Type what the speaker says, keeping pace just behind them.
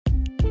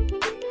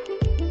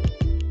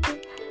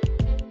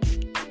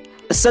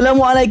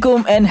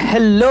Assalamualaikum and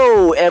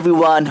hello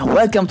everyone.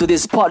 Welcome to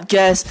this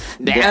podcast.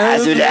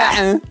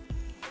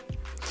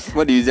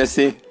 What did you just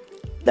say?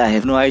 I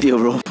have no idea,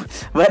 bro.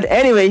 But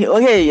anyway,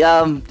 okay.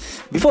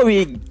 Before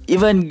we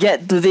even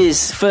get to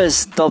this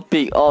first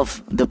topic of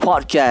the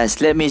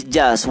podcast, let me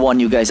just warn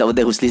you guys out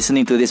there who's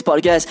listening to this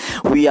podcast.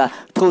 We are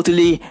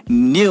totally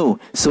new,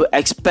 so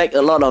expect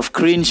a lot of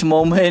cringe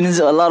moments,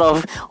 a lot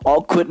of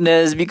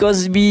awkwardness,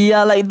 because we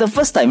are like the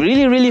first time,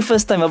 really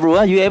first time,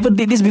 bro. You ever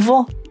did this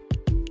before?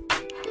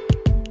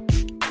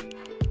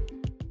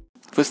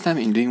 First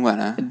time in doing what?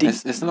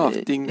 There's a lot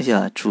of things.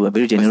 Yeah, true.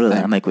 Very general.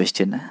 My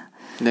question.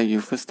 Like your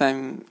first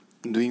time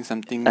doing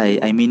something.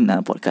 I mean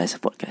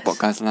podcast.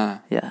 Podcast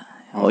lah. Yeah.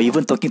 Or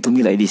even talking to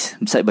me like this,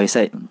 side by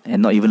side,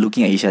 and not even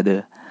looking at each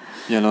other.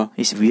 Yeah, lor.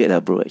 It's weird,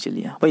 bro.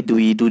 Actually, why do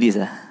we do this?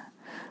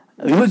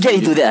 We will get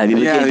into that. We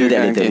will get into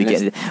that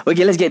later.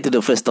 Okay, let's get to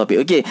the first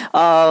topic. Okay.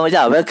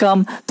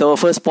 Welcome to our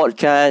first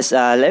podcast.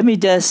 Let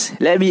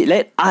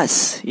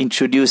us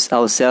introduce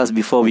ourselves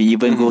before we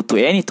even go to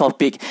any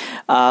topic.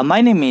 My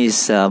name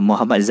is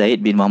Muhammad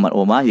Zaid bin Muhammad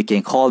Omar. You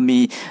can call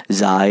me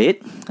Zaid.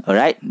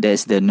 Alright,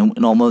 that's the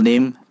normal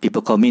name.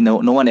 People call me.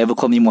 No one ever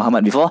called me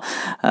Muhammad before.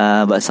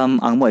 But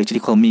some Angmo actually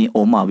call me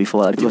Omar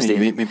before. Because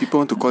when people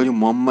want to call you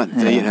Muhammad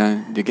Zaid,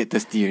 they get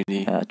thirsty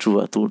already.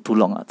 True. Too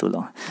long.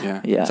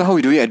 Yeah. So how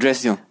do we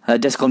address you?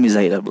 Just call me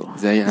Zaid, bro.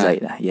 Zaid.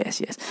 Yes.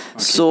 Okay.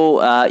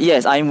 So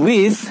I'm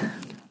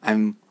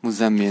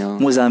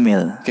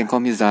Muzammil. You can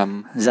call me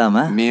Zam.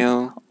 Zam,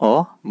 Mil.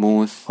 Or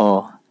Mus.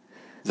 Or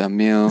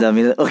Zamil.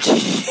 Okay.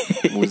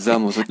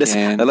 Muzam also There's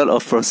can. a lot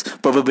of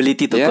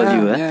probability to call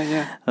you.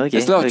 Yeah. Okay.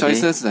 There's a lot of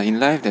choices in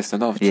life. There's a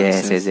lot of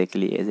choices. Yes,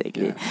 exactly.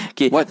 Yeah.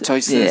 Okay. What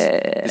choices?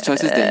 The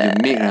choices that you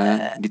make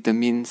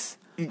determines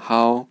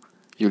how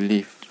you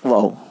live.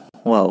 Wow,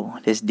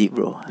 that's deep,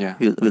 bro. Yeah.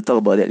 We'll talk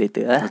about that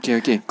later.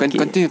 Okay.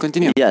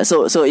 Continue. Yeah.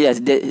 So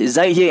yes,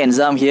 Zaid here and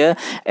Zam here,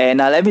 and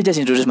let me just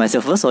introduce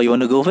myself first. Or you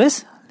want to go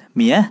first?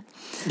 Me,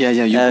 Yeah,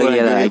 you go.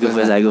 I go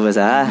first.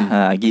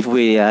 Give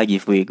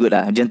way. Good.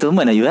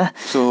 Gentleman, are you?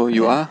 So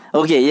you are?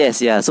 Okay,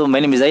 yes, yeah. So my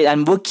name is Zaid.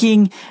 I'm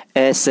working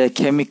as a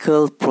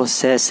chemical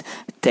process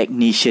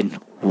technician.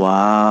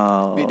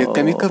 Wow. Wait, the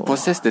chemical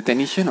process the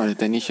technician or the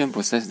technician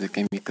process the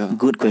chemical?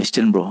 Good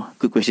question, bro.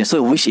 Good question.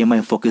 So which am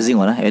I focusing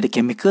on? The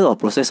chemical or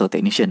process or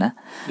technician?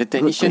 The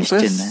technician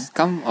first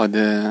come or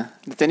the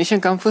technician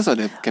come first or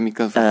the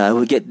chemical first? I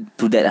will get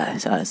to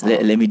that.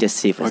 Let me just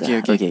say first.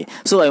 Okay.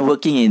 So I'm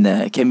working in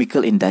the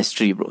chemical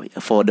industry, bro,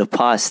 for the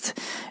past,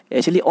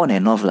 actually on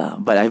and off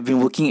but I've been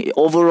working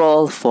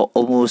overall for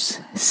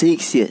almost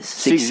 6 years.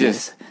 6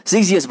 years.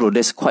 6 years, bro.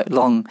 That's quite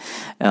long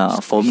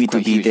for me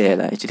to be huge.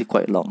 there. Actually,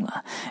 quite long.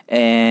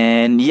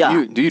 And yeah.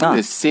 Do you do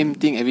the same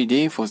thing every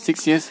day for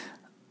 6 years?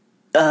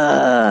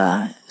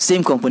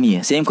 Same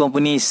company,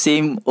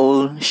 same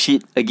old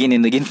shit again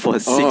and again for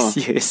 6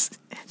 years.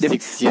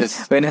 6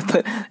 years. When I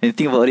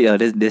think about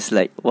it, there's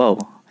like, wow,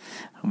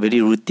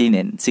 very routine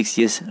and 6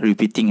 years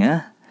repeating,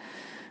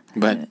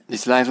 But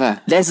it's life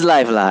lah. That's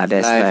life.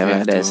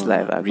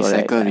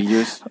 Recycle,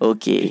 reuse.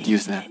 Okay.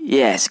 Reduce lah.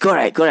 Yes,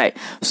 correct.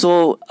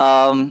 So,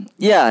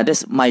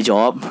 that's my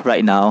job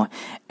right now.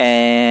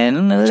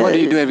 And so what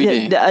do you do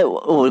every day?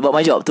 About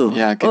my job too.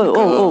 Yeah,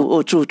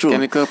 chemical. True.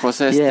 Chemical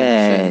process.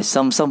 Yeah,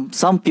 some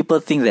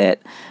people think that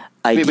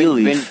I deal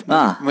with.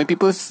 When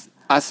people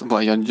ask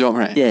about your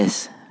job, right?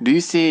 Yes. Do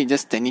you say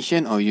just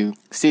technician or you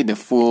say the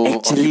full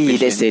Actually,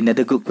 occupation? that's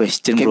another good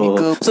question, Chemical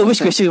bro. So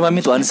which question you want me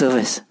to answer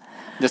first?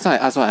 Just now I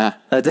asked what?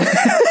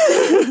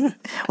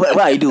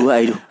 What I do?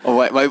 Oh,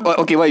 what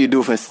you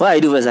do first? What I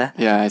do first?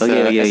 Yeah, as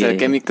a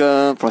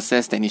chemical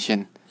process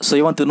technician. So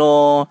you want to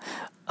know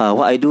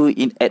what I do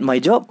at my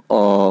job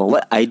or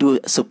what I do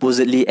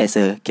supposedly as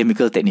a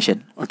chemical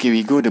technician? Okay,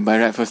 we go the by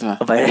right first lah.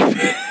 By right.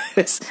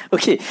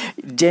 Okay.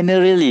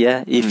 Generally,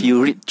 if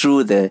you read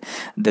through the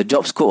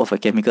job scope of a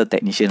chemical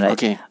technician,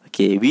 right?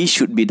 Okay, we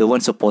should be the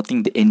one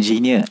supporting the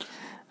engineer.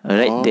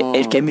 Alright,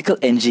 the chemical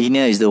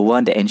engineer is the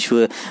one that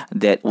ensure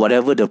that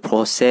whatever the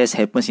process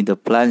happens in the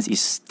plants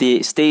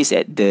stays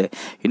at the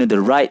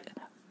right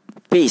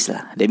pace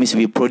lah. That means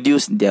we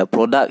produce their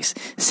products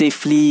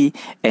safely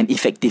and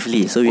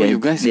effectively. So you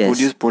guys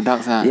produce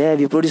products Yeah,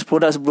 we produce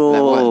products, bro.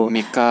 Like what?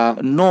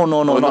 Makeup? No,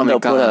 not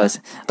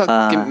products.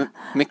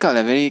 Makeup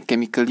like very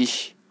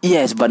chemicalish.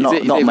 Yes, but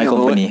not my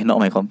company.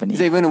 Not my company. Is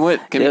there even a word?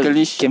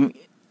 Chemicalish?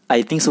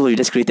 I think so. We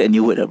just created a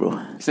new word,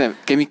 bro. It's like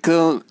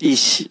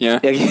chemical-ish.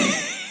 Yeah.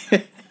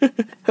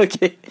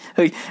 Okay.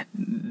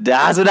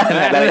 Dah sudah.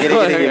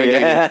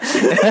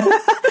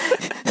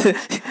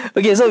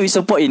 Okay, so we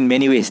support in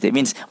many ways. That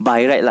means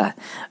by right lah.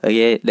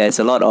 Okay, there's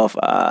a lot of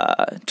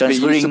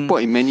transferring. You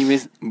support in many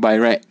ways by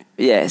right.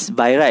 Yes,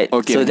 by right.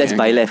 Okay, so that's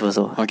by left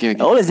also. Okay.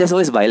 There's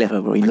always by left,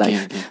 bro, in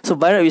life. Okay. So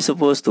by right, we're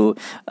supposed to,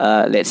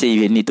 let's say,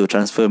 we need to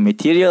transfer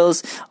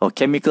materials or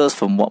chemicals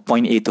from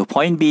point A to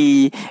point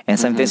B, and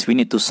sometimes we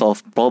need to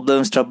solve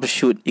problems,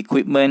 troubleshoot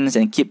equipments,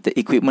 and keep the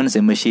equipments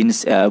and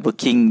machines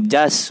working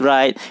just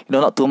right.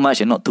 Not too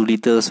much and not too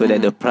little, so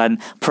that the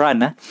plant.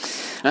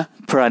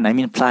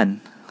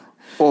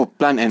 Oh,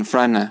 plant and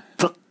front.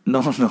 No.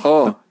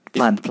 Oh,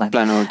 Plant.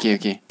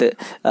 Okay.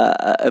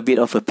 A bit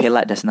of a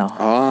pellet just now.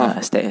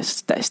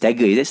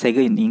 Stagger. Is that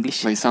stagger in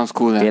English? But it sounds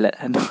cool. Pellet.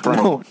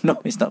 No,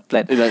 it's not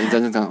plant. It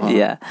doesn't sound.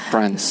 Yeah.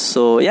 Plant.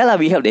 So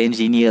we help the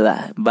engineer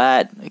lah.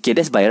 But okay,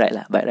 that's by right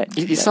lah. By right.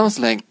 It sounds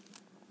like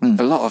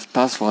a lot of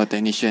tasks for a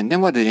technician. Then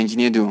what does the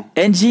engineer do?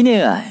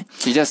 Engineer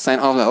He just sign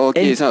off like,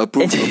 okay, it's not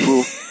approved.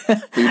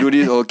 You do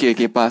this, okay,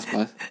 pass.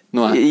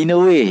 No. In a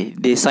way,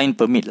 they sign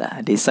permit lah.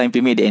 They sign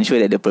permit. They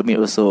ensure that the permit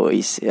also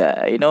is,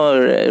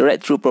 read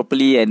through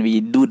properly, and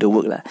we do the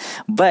work lah.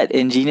 But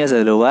engineers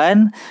are the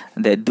one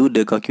that do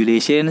the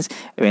calculations.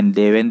 When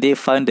they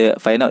find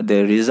out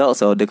the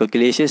results or the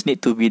calculations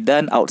need to be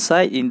done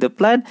outside in the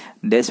plant,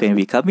 that's when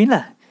we come in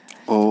lah.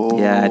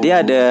 They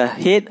are the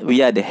head,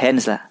 we are the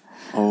hands lah.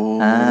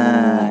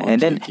 And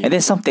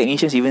then some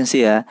technicians even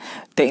say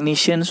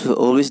technicians will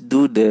always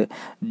do the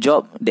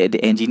job that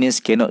the engineers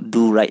cannot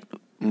do right.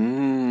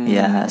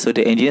 So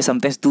the engineers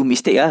sometimes do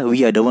mistake.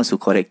 We are the ones who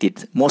correct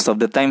it. Most of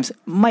the times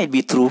might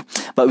be true,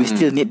 but we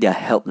still need their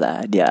help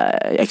lah, their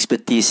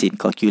expertise in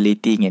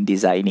calculating and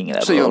designing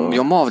lah. So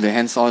you're more of the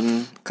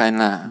hands-on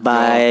kind lah.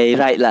 By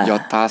right lah.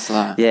 Your task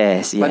lah.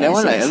 Yes. But that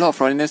one like a lot of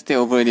foreigners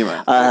take over it.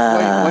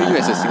 Why you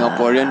as a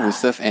Singaporean who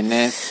serve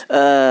NS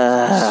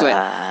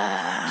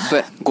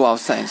sweat, go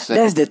outside and sweat?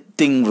 That's the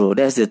thing, bro.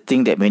 That's the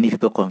thing that many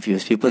people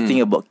confuse. People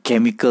think about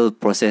chemical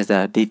process.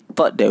 They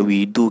thought that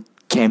we do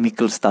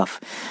chemical stuff,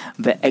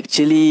 but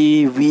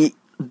actually we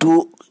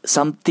do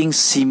something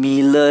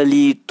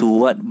similarly to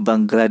what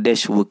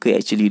Bangladesh worker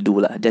actually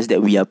do lah. Just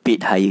that we are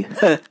paid higher.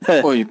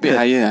 You paid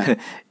higher?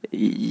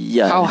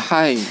 Yeah. How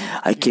high?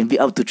 I can be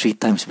up to 3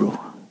 times, bro.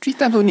 3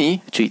 times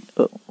only? 3.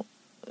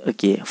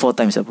 Okay, 4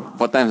 times bro.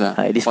 4 times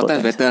It is 4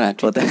 times better lah.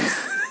 4 times.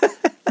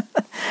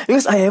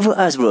 Because I ever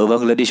asked, bro, a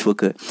Bangladesh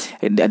worker,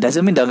 and that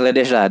doesn't mean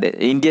Bangladesh lah, the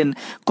Indian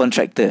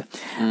contractor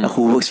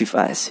who works with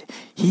us.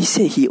 He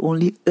said he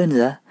only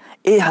earns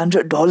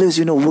 $800,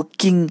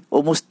 working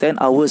almost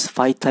 10 hours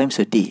 5 times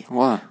a day.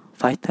 Wow.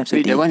 5 times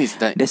a day. That one is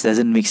like, that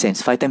doesn't make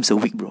sense. 5 times a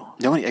week, bro.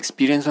 That one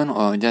experienced one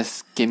or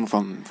just came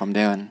from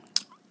there one?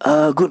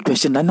 Good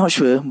question. I'm not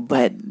sure,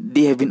 but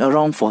they have been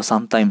around for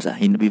some times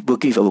in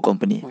working with our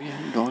company.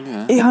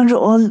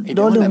 $800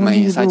 my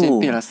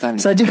sergeant pay last time.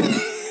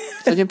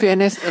 Sergeant pay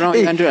NS around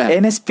 800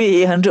 NS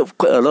pay 800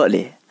 quite a lot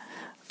leh.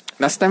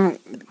 Last time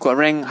got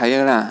rank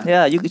higher lah.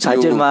 Yeah, you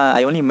sergeant mah.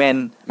 I only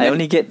man. I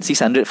only get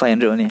 600,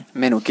 500 only.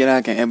 Man okay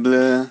lah, can air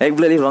blur. Air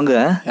blur live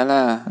longer Yeah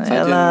lah.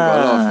 Sergeant got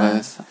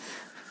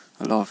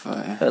a lot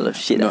of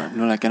shit lah.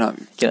 No lah, cannot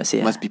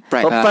say. Must be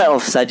pride lah. Pride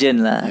of sergeant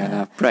lah. Yeah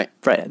lah,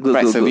 pride.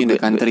 Good, serving good,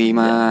 the country good.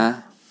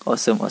 mah.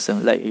 Awesome.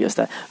 Like your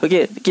style.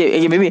 Okay.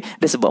 Maybe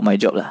that's about my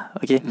job lah.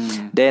 Okay.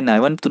 Then I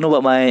want to know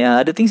about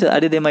my other things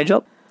other than my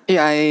job.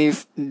 I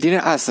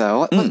didn't ask.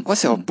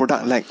 What's your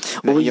product like?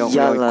 Your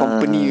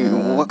company,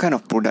 what kind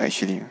of product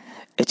actually?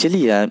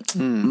 Actually,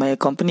 my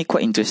company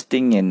quite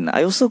interesting, and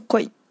I also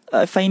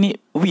I find it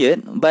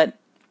weird, but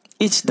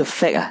it's the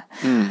fact.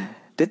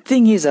 The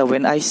thing is,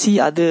 when I see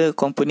other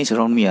companies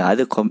around me,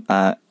 other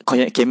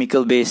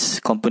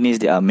chemical-based companies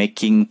that are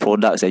making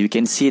products, you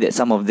can see that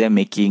some of them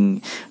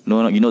making,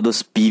 those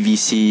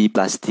PVC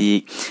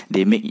plastic.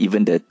 They make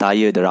even the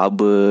tire, the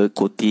rubber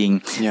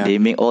coating. Yeah. They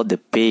make all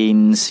the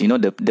paints.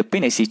 The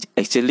paint is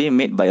actually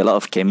made by a lot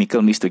of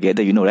chemical mixed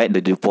together. Right, the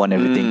DuPont and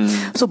everything.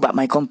 So, but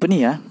my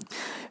company,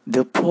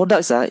 the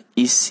products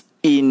is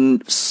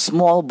in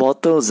small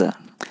bottles.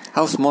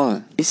 How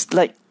small? It's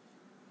like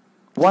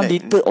 1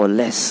 liter or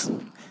less.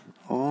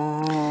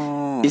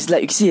 It's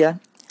like, you see,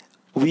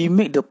 we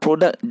make the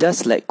product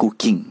just like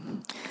cooking.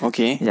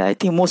 Okay. Yeah, I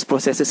think most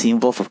processes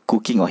involve of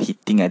cooking or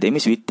heating. That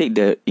means we take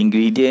the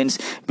ingredients,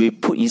 we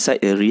put inside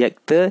a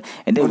reactor,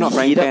 and then we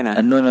heat up.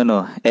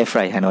 No, air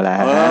fry.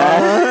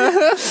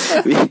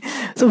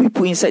 So we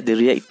put inside the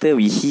reactor,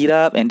 we heat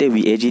up, and then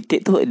we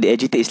agitate. So the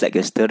agitate is like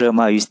a stirrer.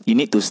 You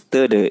need to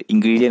stir the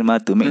ingredient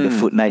to make the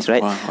food nice,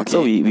 right? Wow, okay.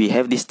 So we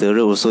have this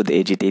stirrer also, the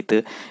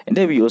agitator, and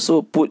then we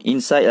also put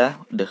inside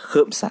the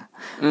herbs.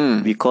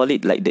 We call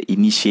it like the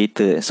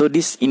initiator. So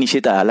this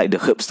initiator are like the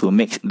herbs to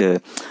make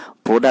the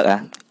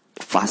product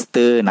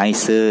faster,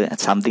 nicer,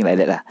 something like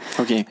that.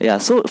 Okay. Yeah,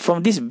 so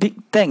from this big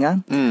tank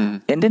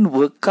and then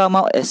will come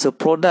out as a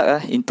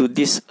product into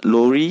this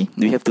lorry.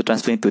 We have to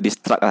transfer into this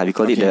truck. We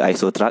call it the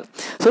ISO truck.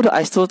 So the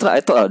ISO truck,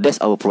 I thought that's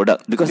our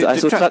product. Because the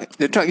ISO truck...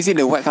 The truck, is it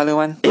the white colour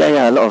one?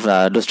 Yeah, a lot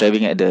of those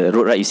driving at the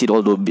road, right? You see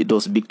all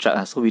those big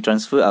trucks. So we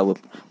transfer our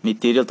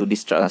material to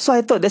this truck. So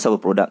I thought that's our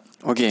product.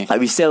 Okay. Like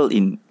we sell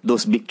in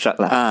those big truck.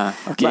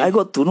 Okay. But I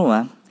got to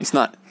know it's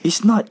not.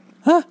 It's not.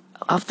 Huh?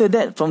 After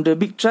that, from the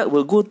big truck,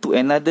 we'll go to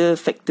another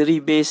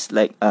factory-based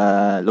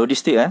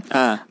logistic.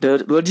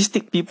 The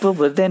logistic people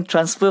will then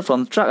transfer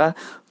from truck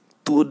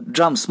to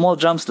drums, small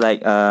drums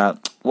like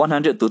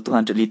 100 to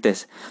 200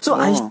 liters. So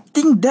I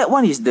think that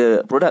one is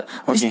the product.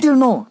 Okay. We still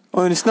know.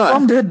 Oh, it's not.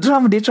 From the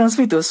drum, they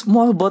transfer to a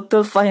small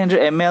bottle, 500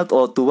 ml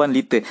or to 1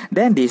 liter.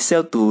 Then they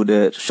sell to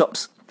the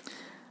shops.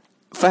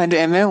 500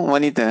 ml,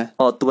 1 liter?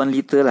 Or to 1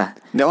 liter lah.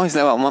 That one is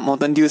like what,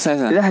 Mountain Dew size?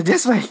 Yeah,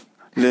 that's why.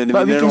 The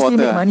but we can mineral still water.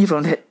 make money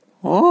from that.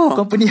 Oh.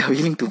 Company are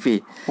willing to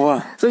pay.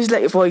 Wow. So it's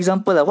like, for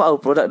example, what our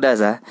product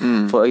does,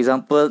 for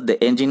example, the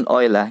engine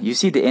oil, you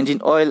see the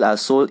engine oil are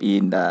sold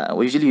in,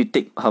 usually you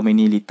take how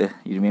many liter?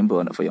 You remember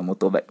or not for your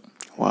motorbike?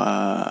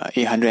 Wow,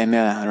 800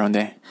 ml around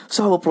there.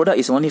 So our product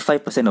is only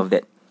 5% of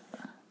that.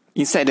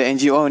 Inside the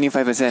engine oil only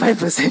 5%?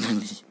 5%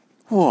 only.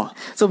 Wow.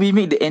 So we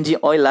make the engine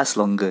oil last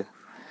longer.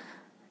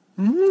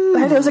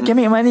 Like that also can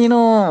make money,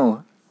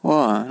 no?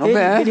 Wow, not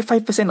bad.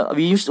 5%.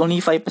 We use only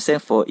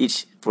 5% for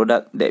each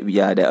product that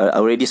are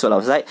already sold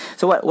outside.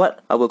 So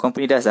what our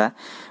company does,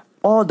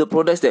 all the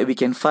products that we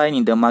can find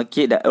in the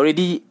market that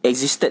already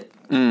exists,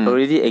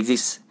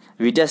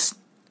 we just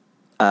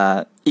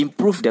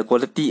improve their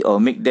quality or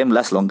make them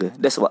last longer.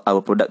 That's what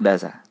our product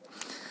does.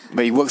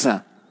 But it works.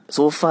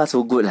 So far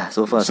so good.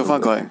 So far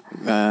got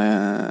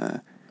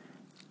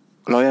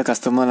loyal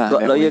customer lah.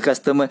 Got loyal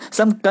customer.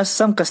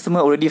 Some customer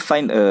already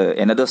find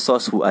another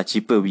source who are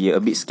cheaper. We are a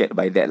bit scared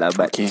by that lah.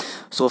 But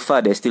so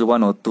far there's still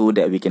one or two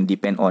that we can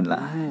depend on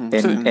lah.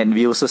 And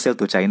we also sell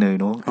to China, you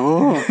know.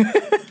 Oh,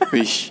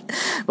 wish.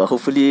 But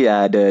hopefully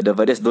the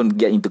virus don't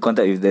get into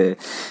contact with the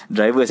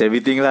drivers,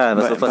 everything lah.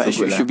 But so far so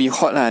good should be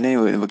hot lah. Then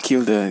it will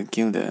kill the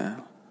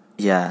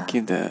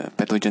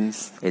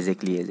pathogens.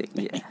 Exactly.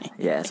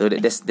 Yeah. So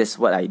that's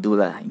what I do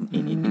lah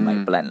in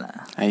my plan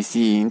lah. I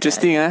see.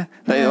 Interesting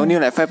Like only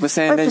like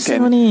 5%, then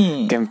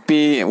can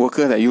pay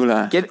worker like you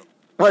lah.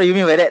 What do you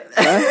mean by that?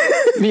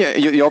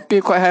 Your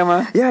pay quite high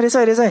mah. Yeah, that's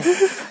why.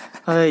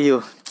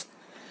 Aiyo.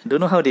 Don't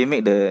know how they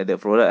make the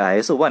product. I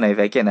also want if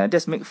I can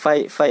just make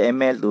 5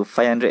 ml to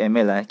 500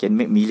 ml can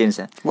make millions.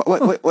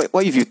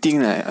 What if you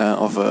think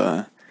of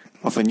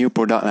a new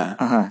product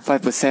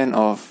 5%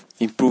 of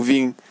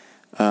improving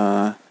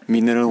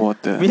mineral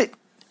water.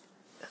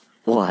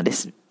 Wow,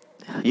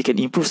 you can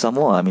improve some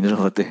more mineral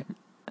water.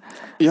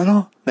 Yeah,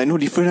 no, like no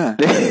different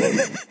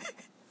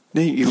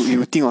Then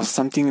you think of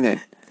something that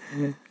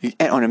you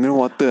add on the mineral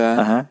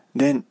water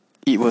then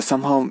it will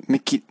somehow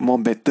make it more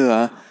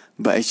better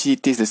but actually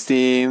it tastes the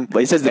same.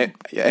 But it's just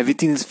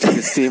everything is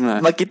the same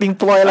lah. Marketing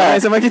ploy lah.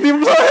 It's a marketing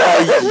ploy.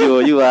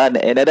 You are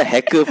another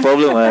hacker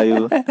problem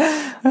you.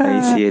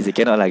 I see.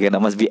 Cannot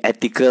must be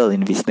ethical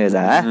in business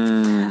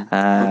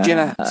Okay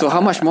lah. So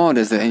how much more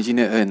does the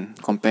engineer earn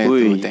compared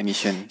to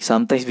technician?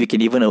 Sometimes we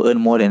can even earn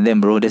more than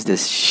them, bro. That's the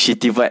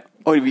shitty part.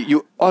 Oh,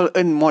 you all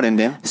earn more than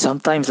them?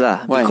 Sometimes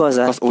lah. Why? Because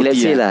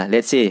OT,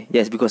 let's say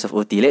yes, because of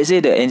OT. Let's say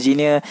the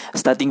engineer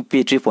starting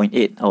pay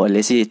 3.8 or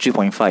let's say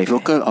 3.5.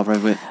 Local or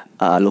private?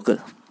 Local.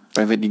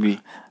 Private degree.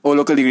 Oh,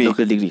 local degree.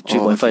 Local degree.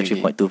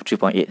 3.5, 3.2,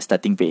 3.8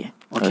 starting pay.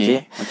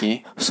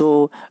 Okay.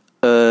 So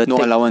no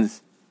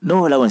allowance.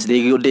 No allowance.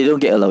 They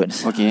don't get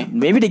allowance. Okay.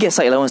 Maybe they get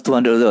site allowance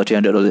 $200 or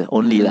 $300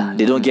 only lah.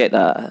 They don't get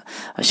a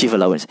shift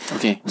allowance.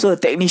 Okay. So a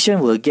technician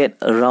will get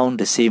around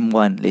the same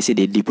one. Let's say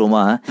they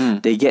diploma.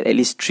 They get at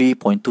least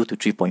 3.2 to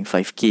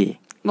 3.5K.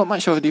 Not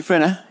much of a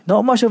difference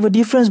Not much of a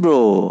difference,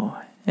 bro.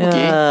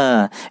 Okay.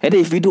 And then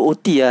if we do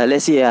OT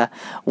let's say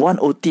one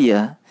OT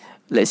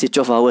let's say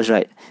 12 hours,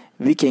 right?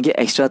 We can get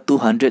extra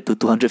 $200 to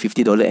 $250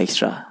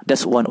 extra.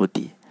 That's one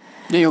OT.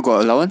 Then you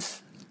got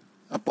allowance?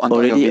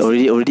 Already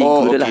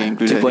included lah.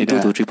 Included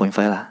 3.2 to 3.5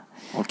 lah.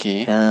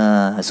 Okay.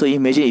 So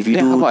imagine if you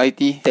then do how about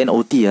IT? 10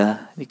 OT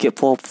you get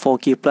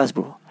 4K plus,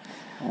 bro.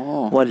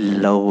 Oh.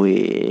 Walao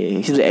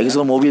eh. Since the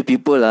ExxonMobil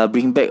people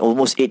bring back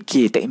almost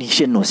 8K.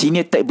 Technician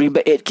senior tech bring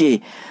back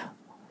 8K.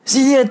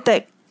 Senior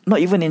tech,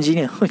 not even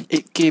engineer.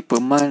 8K per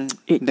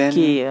month. 8K then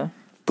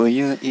per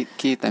year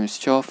 8K times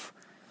 12.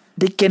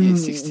 They can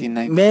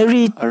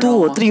marry 2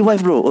 or 3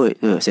 wives, bro.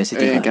 Oh,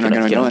 sensitive. Cannot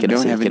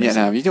don't have it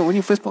yet. We don't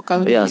only first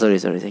podcast. Yeah, sorry.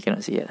 I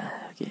cannot see it.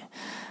 Okay.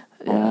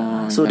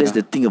 So that's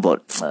the thing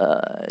about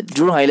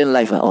Jurong Island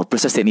life or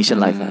process technician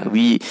life.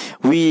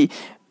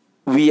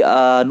 We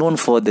are known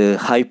for the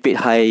high paid,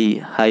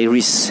 high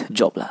risk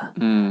job lah.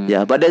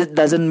 Yeah, but that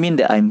doesn't mean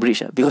that I'm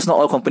rich because not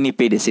all company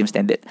pay the same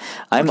standard.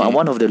 I'm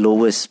one of the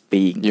lowest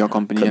paying your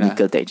company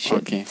chemical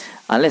technician. Okay.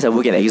 Unless I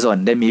work at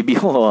Exxon, then maybe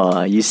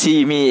you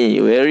see me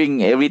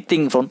wearing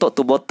everything from top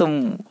to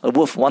bottom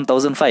above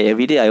 1,500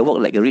 every day. I work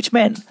like a rich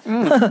man.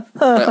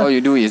 But all you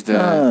do is the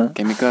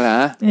chemical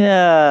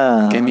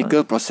Yeah.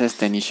 Chemical process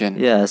technician.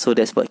 Yeah, so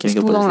that's what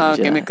chemical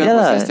process technician. Chemical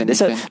process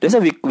technician. That's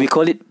why we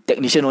call it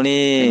technician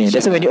only.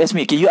 That's why when you ask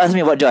me, can you ask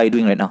me what job are you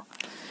doing right now?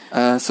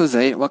 So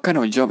Zaid, what kind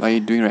of job are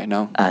you doing right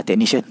now?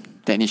 Technician.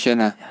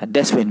 Technician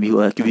That's when we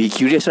will be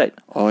curious, right?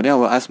 Oh, then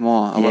I will ask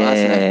more. I will ask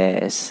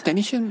like,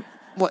 technician.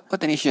 What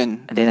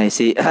technician? And then I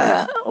say,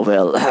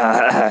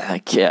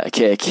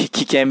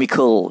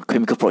 chemical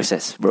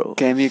process, bro.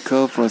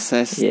 Chemical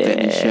process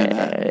technician.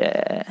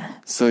 Yeah.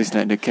 So it's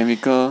like the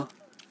chemical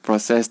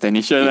process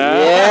technician.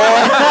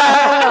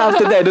 Yeah.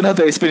 After that, I don't have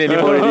to explain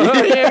anymore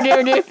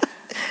already.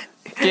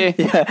 Okay.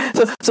 Yeah.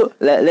 So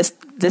let's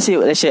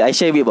say I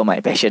share a bit about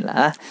my passion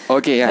lah.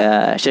 Okay.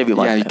 Yeah. Share a bit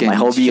about my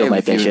hobby or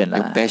my passion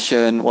lah.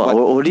 Passion. Wow,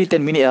 already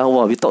 10 minutes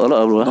Wow, we talk a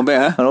lot, bro. Not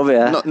bad. Not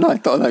bad. No, I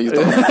talk lah. You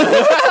talk.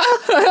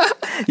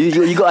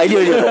 You got idea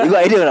already? You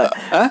got idea or not?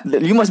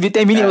 You must be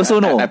 10 minutes also,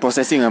 no? I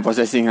processing.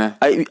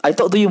 I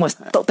talk to you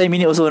must talk 10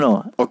 minutes also,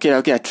 no? Okay,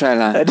 I try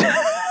lah.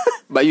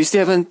 But you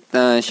still haven't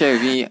share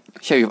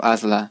with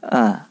us lah.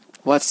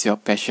 What's your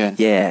passion?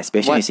 Yes,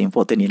 passion is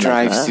important in life.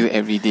 What drives you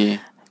every day?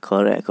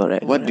 Correct.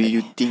 What do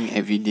you think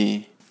every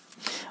day?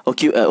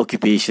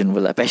 Occupation,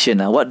 passion.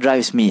 What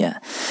drives me?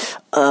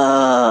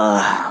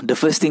 The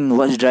first thing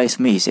what drives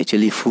me is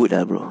actually food,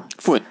 bro.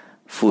 Food.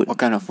 Food. What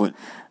kind of food?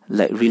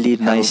 Like really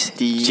nice.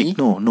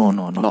 No.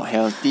 Not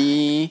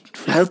healthy.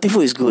 Healthy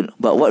food is good,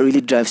 but what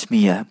really drives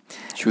me?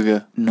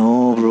 Sugar.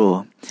 No,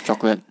 bro.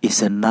 Chocolate.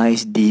 It's a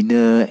nice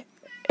dinner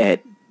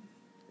at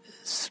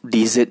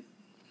dessert.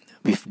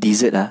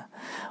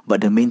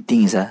 But the main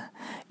thing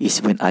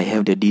is when I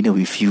have the dinner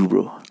with you,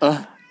 bro.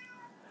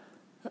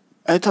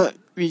 I thought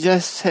we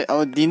just had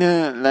our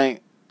dinner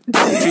like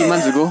 3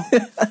 months ago.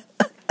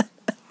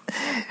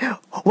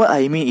 What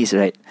I mean is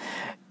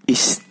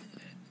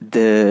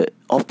the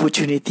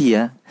opportunity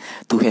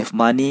to have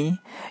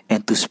money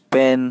and to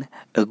spend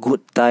a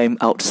good time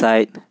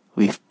outside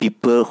with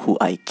people who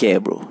I care,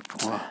 bro.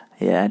 Wow.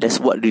 Yeah, that's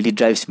what really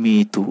drives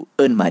me to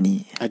earn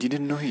money. I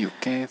didn't know you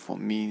care for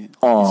me.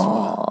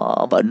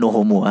 But no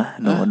homo,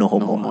 no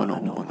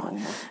homo.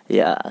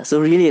 Yeah, so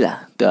really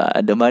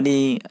the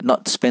money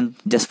not spent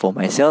just for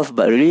myself,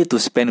 but really to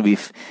spend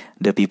with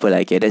the people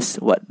I care. That's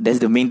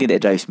the main thing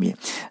that drives me.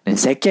 And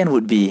second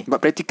would be.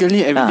 But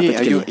practically every day,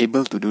 are you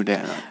able to do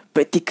that?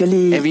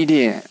 Practically every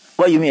day.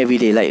 What you mean every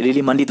day? Like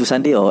really Monday to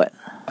Sunday or what?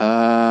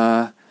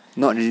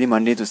 Not really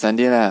Monday to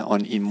Sunday lah.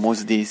 In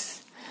most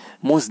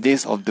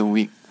days of the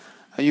week.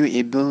 Are you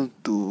able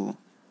to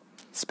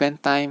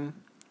spend time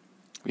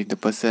with the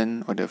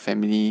person or the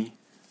family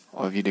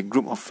or with the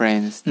group of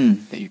friends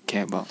that you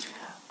care about?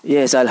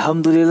 Yes,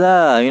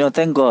 Alhamdulillah.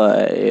 Thank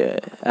God.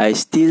 I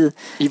still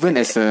even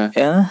as a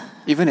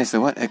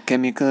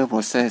chemical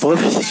process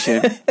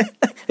technician.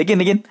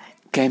 Again.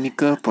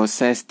 Chemical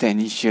process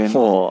technician.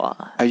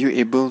 Are you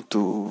able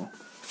to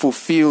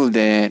fulfill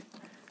that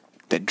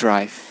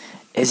drive?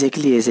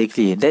 Exactly.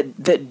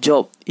 That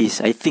job is,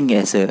 I think,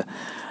 as a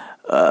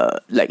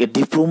like a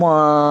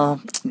diploma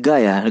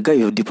guy, a guy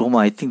with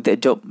diploma. I think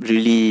that job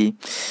really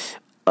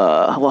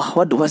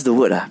what's the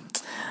word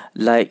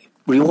like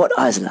reward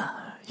us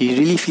You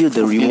really feel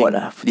the reward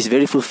It's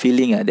very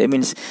fulfilling That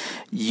means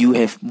you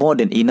have more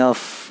than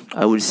enough,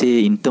 I would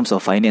say, in terms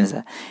of finance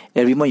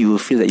Every month you will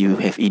feel that you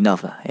have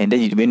enough and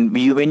then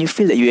when you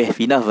feel that you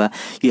have enough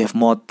you have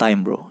more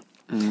time, bro.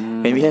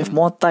 When we have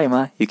more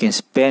time you can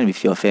spend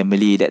with your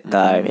family that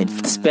time and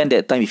spend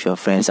that time with your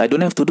friends. I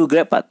don't have to do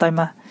Grab part time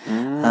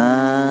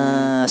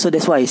so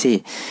that's why I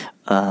say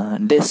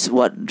that's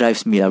what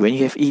drives me when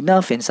you have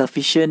enough and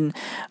sufficient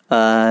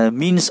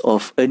means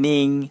of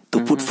earning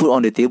to put food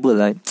on the table,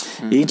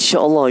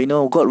 inshallah,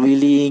 God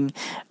willing,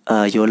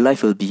 your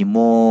life will be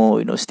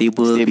more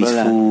stable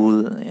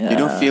peaceful. You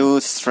don't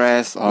feel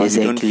stressed or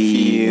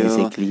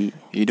exactly.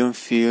 You don't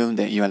feel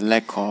that you are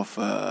lack of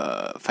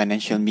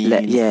financial means.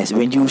 Yes,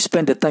 when you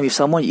spend the time with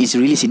someone, it's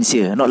really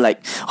sincere. Not like,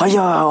 I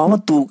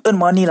want to earn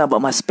money but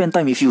must spend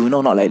time with you.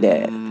 No, not like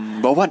that.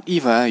 But what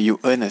if you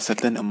earn a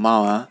certain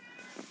amount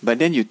but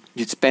then you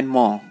spend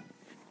more?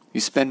 You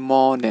spend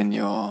more than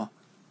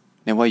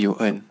what you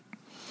earn.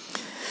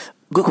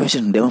 Good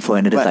question. That one for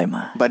another time.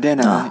 But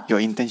then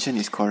your intention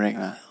is correct.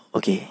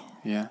 Okay.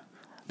 Yeah.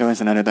 That one's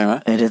another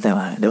time. Another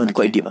time. That one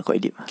quite deep.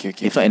 Okay.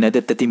 If not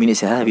another 30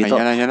 minutes we talk.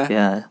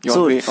 Yeah.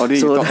 So you talk.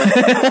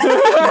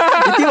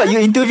 You think you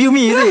interview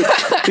me, is it?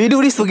 We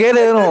do this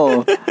together,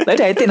 Like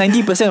that I take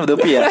 90% of the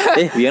pay.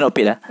 We are not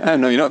paid.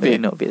 No, you're not paid.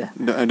 We're not paid.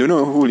 I don't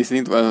know who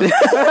listening to us.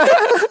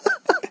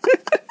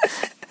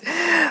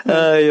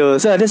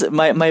 So that's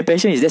my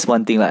passion is that's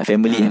one thing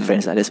family and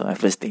friends That's my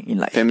first thing in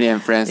life. Family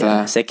and friends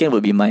Second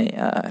would be my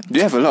do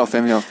you have a lot of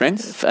family or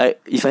friends?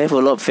 If I have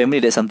a lot of family,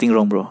 there's something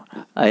wrong, bro.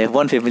 I have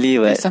one family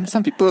where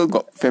some people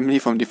got family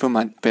from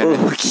different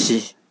parents.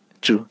 Okay,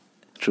 true.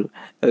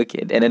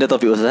 Okay, another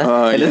topic also.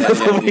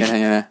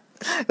 Yeah.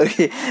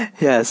 Okay,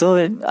 yeah. So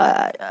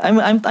I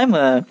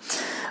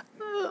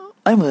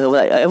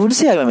wouldn't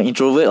say I'm an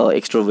introvert or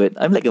extrovert.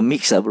 I'm like a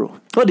mix, bro.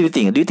 What do you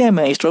think? Do you think I'm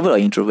an extrovert or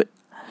introvert?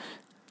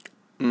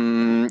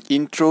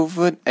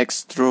 Introvert,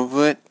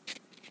 extrovert,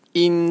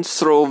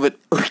 introvert.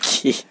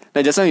 Okay.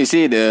 Like just now you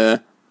say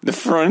the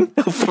front.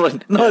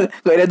 No,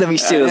 got another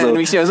mixture also.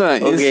 Mixture also.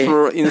 Okay.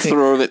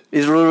 Introvert.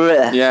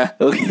 Introvert. Yeah.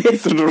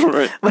 Okay.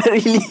 Introvert. But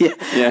really,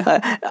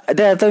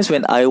 there are times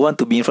when I want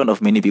to be in front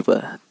of many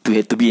people,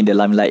 to be in the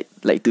limelight,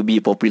 like to be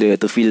popular,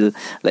 to feel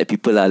like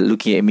people are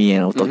looking at me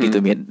and talking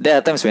to me. There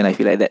are times when I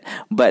feel like that.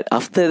 But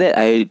after that,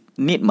 I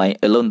need my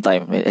alone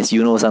time. As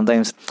you know,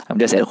 sometimes I'm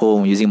just at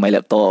home using my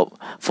laptop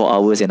for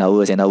hours and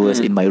hours and hours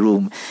in my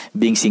room.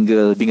 Being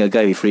single, being a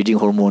guy with raging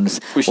hormones,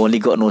 only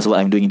God knows what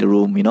I'm doing in the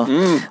room,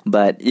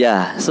 But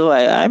yeah, so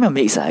I'm a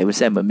mix. I would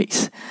say I'm a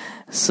mix.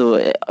 So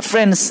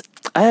friends,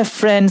 I have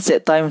friends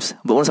at times,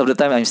 but most of the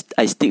time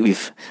I stick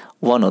with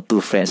one or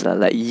two friends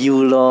like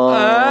you,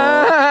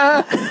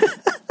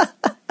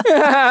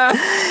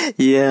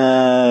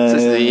 Yeah. So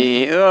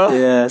sweet. Oh.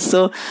 Yeah.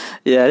 So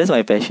yeah, that's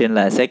my passion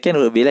lah. Second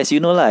would be, as you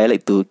know lah, I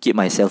like to keep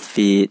myself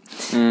fit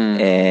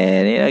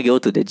and go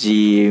to the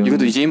gym. You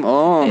go to the gym?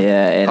 Oh.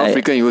 Yeah. And how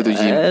frequent you go to the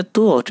gym?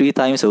 2 or 3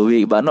 times a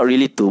week, but not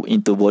really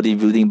into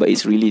bodybuilding. But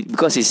it's really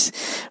because it's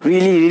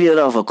really a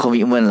lot of a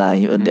commitment lah.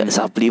 The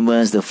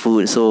supplements, the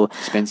food, so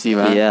expensive.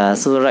 Yeah.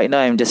 So right now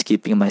I'm just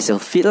keeping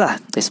myself fit lah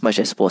as much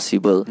as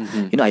possible.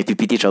 I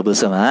PPT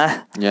troublesome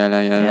Yeah,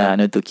 I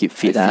need to keep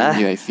fit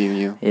I feel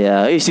you.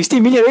 Yeah.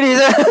 16 minutes already,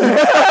 sir.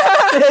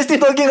 I'm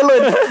still talking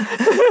alone.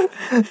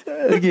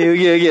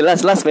 Okay.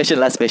 Last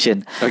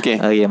question.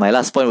 Okay. My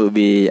last point would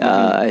be,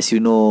 as you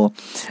know,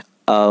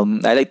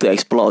 I like to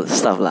explore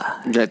stuff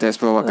lah. You like to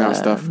explore what kind of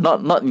stuff?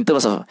 Not in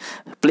terms of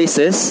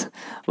places,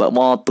 but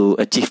more to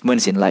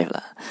achievements in life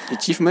lah.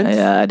 Achievements?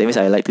 Yeah, that means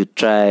I like to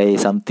try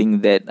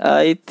something that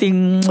I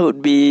think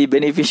would be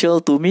beneficial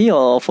to me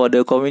or for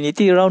the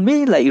community around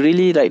me. Like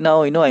really, right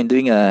now, I'm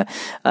doing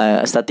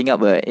starting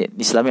up a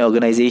Islamic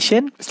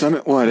organization.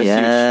 Islamic? Wow, that's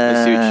huge.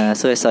 That's huge.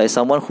 So as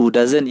someone who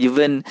doesn't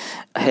even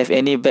have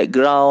any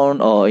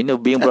background or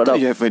being brought I up,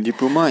 thought you have a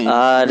diploma.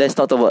 let's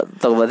not talk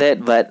about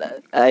that.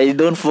 But I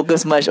don't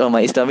focus much on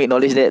my Islamic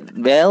knowledge that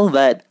well.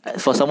 But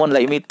for someone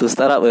like me to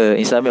start up an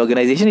Islamic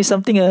organization is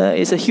something.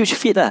 It's a huge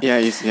feat lah. Yeah,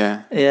 it is.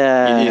 Yeah.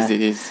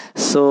 It is.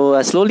 So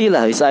slowly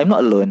lah. I'm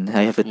not alone.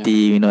 I have a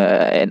team,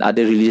 and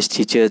other religious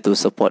teacher to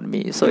support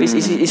me. So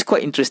it's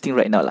quite interesting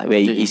right now lah, where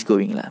it is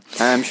going lah.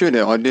 I'm sure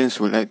the audience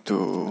would like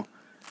to.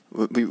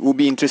 Would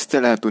be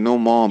interested to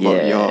know more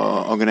about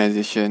your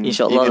organization.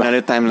 Inshallah. Another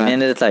time lah.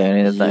 Another time.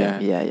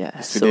 Yeah.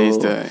 So today is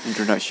the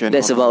introduction.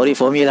 That's about it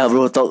for me lah,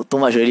 bro. Talk too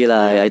much already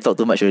lah. I talk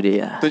too much already.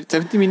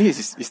 70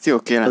 minutes is still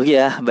okay lah. Okay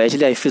but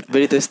actually I feel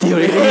very thirsty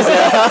already.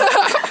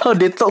 How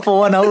they talk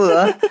for 1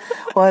 hour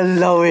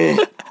Walao eh.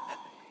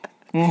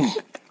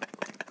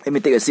 Let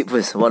me take a sip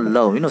first.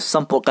 Walao.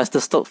 Some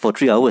podcasters talk for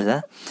 3 hours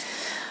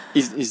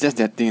It's just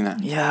that thing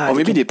lah. Yeah. Or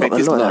maybe they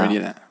practice a lot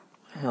already lah.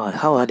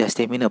 How their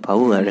stamina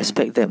power? I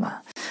respect them.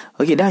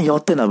 Okay, now your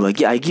turn, bro.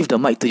 I give the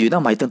mic to you.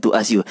 Now my turn to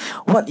ask you.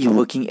 What you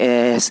working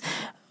as?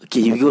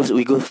 Okay,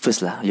 we go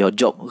first lah. Your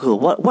job.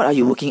 What are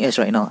you working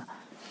as right now?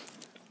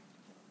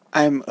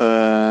 I'm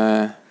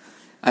a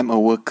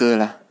worker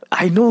lah.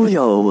 I know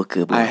you're a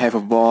worker, bro. I have a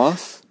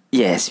boss.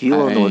 Yes, we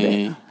all know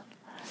that.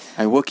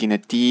 I work in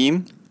a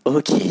team.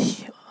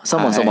 Okay.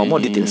 Some more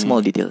details.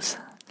 Small details.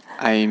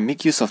 I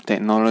make use of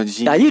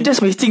technology. Are you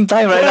just wasting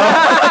time right now?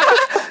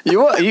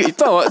 You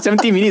talk about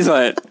 70 minutes,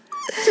 what?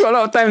 You got a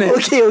lot of time.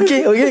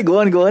 Okay. Go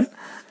on.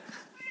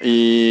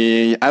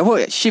 I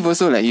work at shift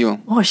also like you.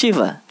 Oh, shift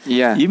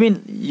Yeah. You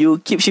mean you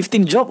keep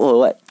shifting job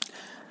or what?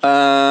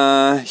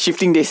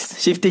 Shifting days.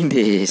 Shifting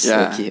days.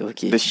 Yeah.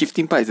 Okay. The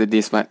shifting part is the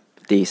days part.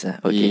 Days,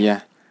 okay.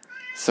 Yeah.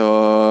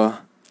 So,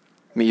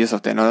 make use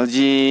of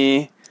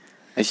technology.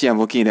 Actually, I'm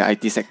working in the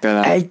IT sector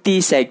lah. IT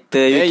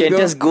sector. You can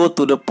just go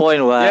to the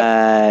point, what?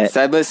 Yep.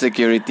 Cyber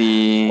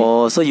security.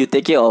 Oh, so you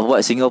take care of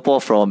what? Singapore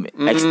from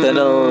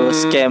external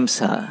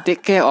scams,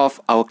 Take care of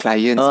our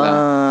clients lah.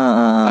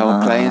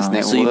 Our clients'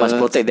 networks. So you must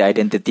protect their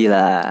identity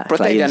lah.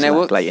 Protect their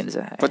networks. Clients.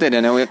 Protect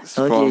their networks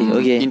from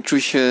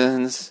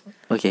intrusions.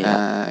 Okay.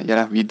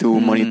 We do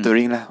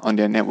monitoring lah on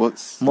their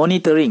networks.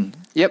 Monitoring.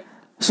 Yep.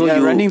 So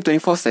you're running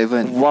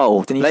 24/7.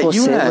 Wow,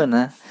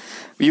 24/7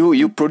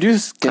 You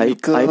produce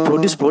chemical. I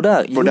produce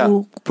product.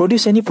 You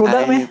produce any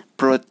product, man?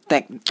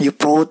 Protect. You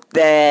protect.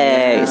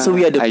 Yeah, So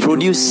we are the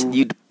produce.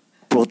 You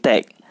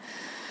protect.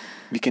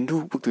 We can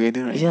do work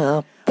together, right?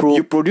 Yeah.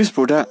 You produce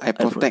product. I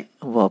protect.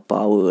 Wow,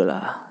 power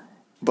lah.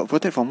 But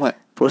protect from what?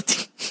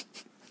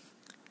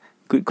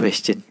 Good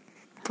question.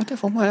 Protect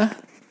from what?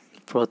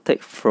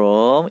 Protect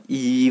from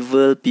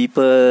evil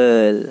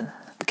people.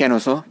 Can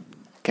also.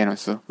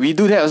 We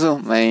do that also.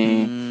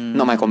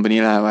 Not my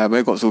company lah. I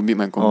got so big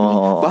my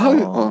company. But how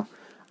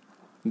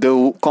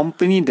the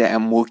company that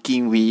I'm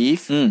working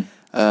with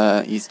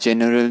is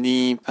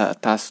generally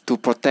tasked to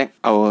protect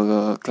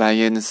our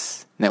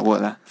clients'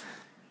 network lah.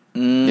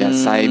 Yeah,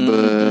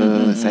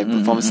 cyber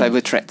from cyber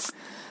threats.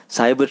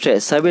 Cyber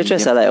threats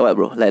are like what,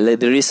 bro? Like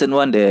the recent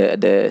one, the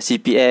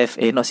CPF,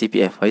 not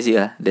CPF. What is it?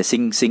 The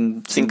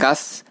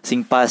Singpass.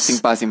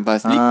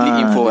 Leak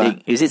info.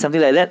 Is it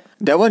something like that?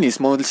 That one is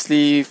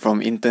mostly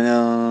from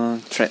internal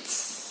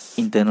threats.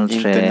 Internal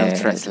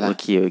threats lah.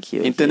 Okay.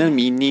 Internal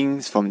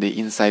meanings from the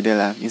insider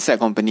lah. Inside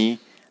company,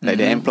 like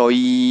the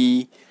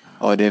employee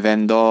or the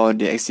vendor,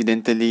 they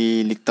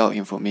accidentally leaked out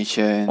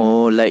information.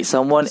 Oh, like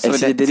someone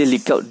accidentally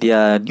leaked out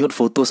their nude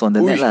photos on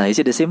the net lah.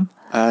 Is it the same?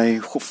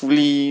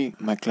 Hopefully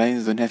my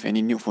clients don't have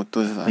any nude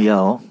photos lah.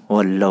 Yeah,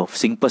 walao.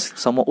 Singpass,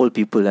 some more old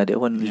people lah. That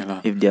one,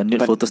 if their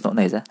nude photos not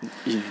nice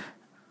Yeah.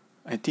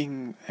 I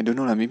don't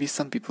know lah. Maybe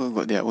some people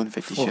got their own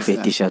fetishes.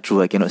 Fetish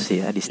true. I cannot say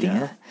this thing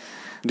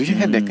Do you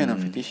have that kind of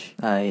fetish?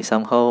 I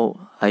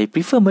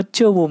prefer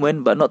mature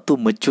women, but not too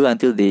mature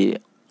until they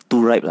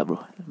too ripe lah,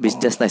 bro. It's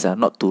just nice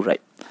not too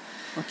ripe.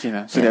 Okay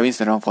lah. So that means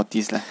around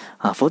 40s lah.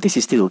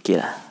 40s is still okay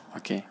lah.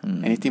 Okay.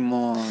 Anything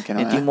more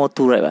cannot. Anything more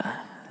too ripe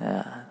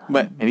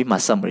But maybe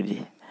masam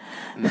already.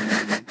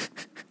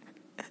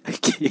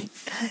 Okay.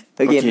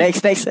 Okay,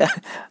 next.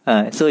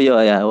 So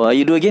what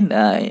you do again?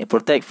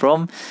 Protect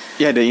from.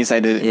 Yeah, the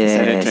insider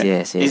threat.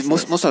 Yes.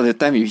 Most of the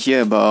time you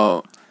hear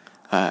about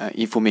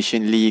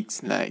information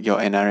leaks, like your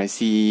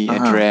NRIC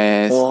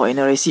address. Oh,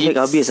 NRIC hack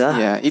habis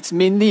Yeah, it's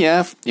mainly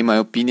in my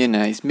opinion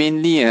it's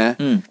mainly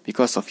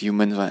because of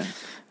humans one.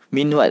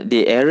 Mean what?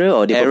 The error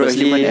or the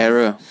purposely? Human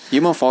error.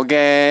 Human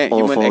forget.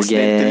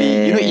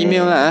 Accidentally. You know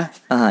email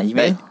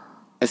email. Like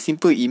a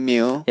simple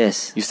email.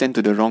 Yes. You send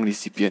to the wrong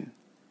recipient.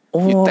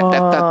 Oh, you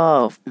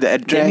tap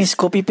the address. That means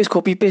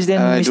copy paste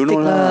then mistake don't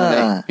know lah.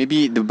 Like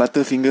maybe the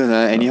butterfinger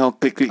anyhow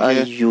click here.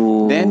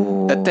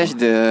 Then attach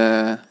the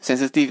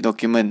sensitive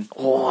document.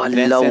 Oh,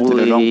 then send to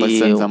the wrong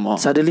person somehow.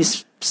 Suddenly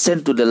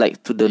send to the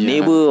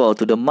neighbor or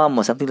to the mum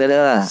or something like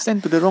that lah. Send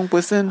to the wrong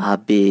person.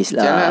 Habis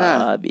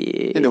lah.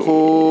 Habis. Then the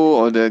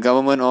whole or the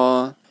government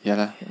or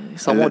lah.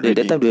 Some more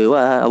that time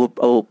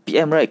our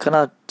PM right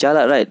kena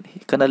jalat right,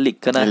 kena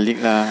leak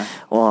lah.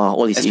 Wow,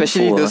 all this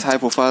especially info, those high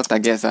profile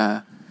targets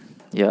high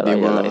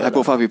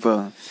profile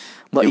people.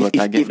 But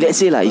if let's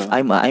say if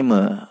I'm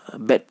a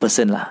bad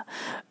person lah,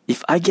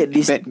 if I get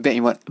this bad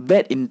in what?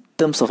 Bad in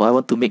terms of I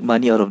want to make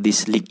money out of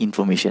this leak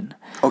information.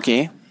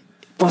 Okay.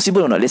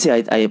 Possible or not? Let's say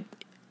I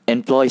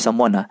employ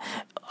someone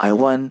I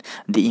want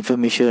the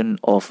information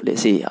of,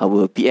 let's say,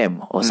 our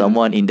PM or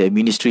someone in the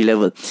ministry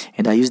level,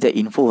 and I use that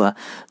info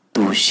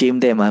to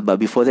shame them. But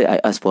before that, I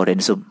ask for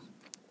ransom.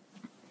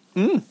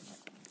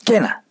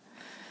 Can lah.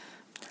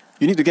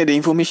 You need to get the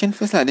information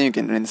first lah, then you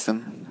can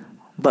ransom.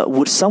 But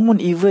would someone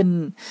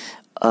even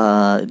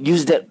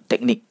use that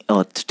technique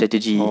or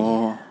strategy?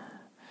 Oh,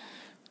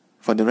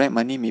 for the right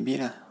money, maybe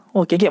lah.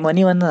 Oh, can get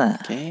money one lah.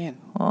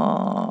 Can.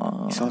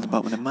 Oh, it's all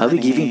about the money. Are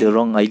we giving the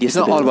wrong ideas? It's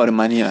not all about the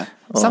money lah.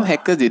 Some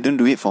hackers, they don't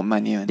do it for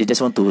money. They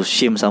just want to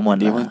shame someone.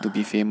 They want to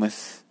be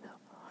famous.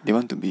 They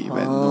want to be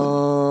well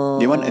known.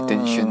 They want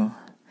attention.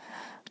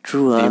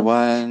 True. They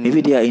want.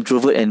 Maybe they are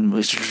introvert and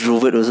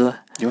extrovert also.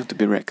 They want to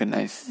be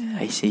recognized.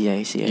 I see.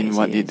 In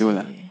what they do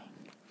lah.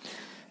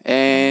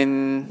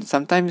 And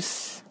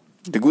sometimes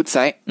the good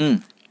side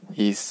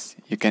is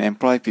you can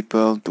employ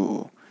people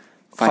to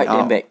fight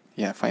them back.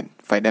 Yeah, fight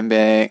them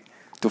back,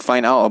 to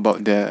find out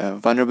about the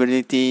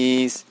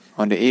vulnerabilities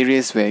on the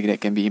areas where there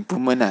can be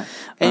improvement lah.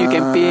 And you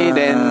can pay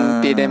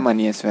them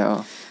money as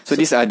well. So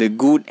these are the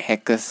good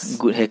hackers.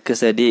 Good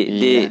hackers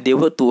they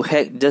work to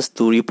hack just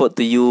to report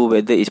to you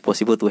whether it's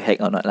possible to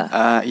hack or not lah.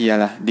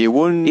 Iyalah. They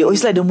won't.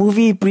 It's like the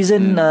movie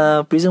Prison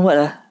what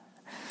lah?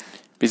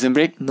 Prison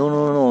Break? No.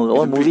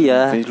 One movie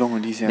very long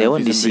on this. That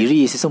one, the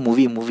series. It's a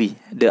movie.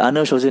 The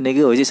Arnold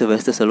Schwarzenegger or is it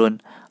Sylvester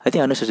Stallone? I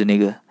think Arnold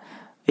Schwarzenegger.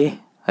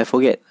 I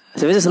forget.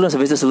 Sylvester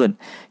Stallone.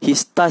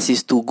 His task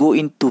is to go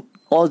into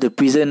all the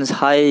prisons,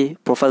 high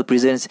profile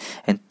prisons,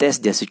 and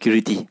test their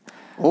security.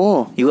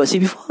 Oh, you got see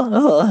before?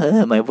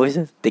 My voice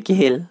take it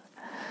hell.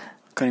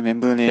 Can't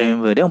remember.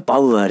 That one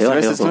power.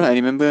 Sylvester Stallone, I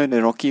remember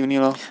the Rocky only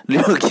lor.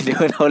 Rocky,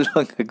 that one how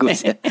long ago?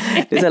 This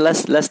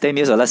is last 10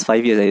 years or last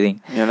 5 years, I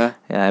think.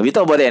 Yeah, we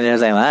talk about that another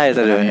time.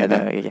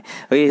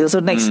 Okay. So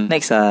next,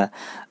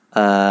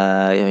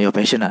 your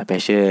passion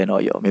or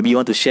maybe you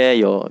want to share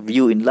your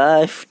view in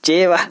life.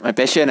 My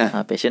passion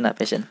Passion.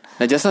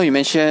 Now just now you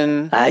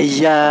mentioned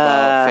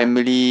about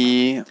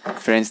family,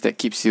 friends that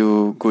keeps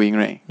you going,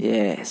 right?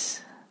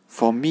 Yes.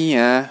 For me,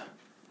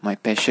 my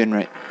passion,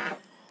 right,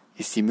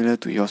 is similar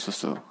to yours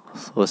also.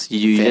 So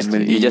you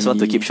just want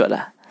to keep short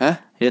lah. Huh?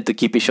 You want to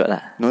keep it short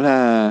lah. No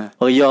lah.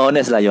 Oh, you're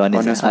honest lah.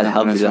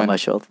 Alhamdulillah, one.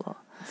 mashallah.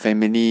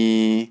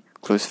 Family,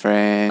 close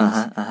friends,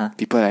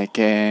 people I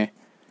care.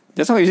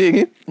 That's what you say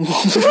again.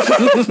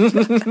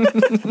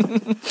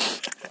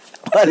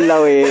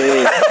 Walao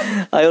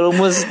I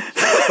almost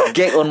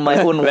gag on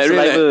my own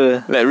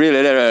saliva. Like real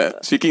like that, right?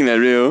 Speaking like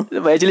real.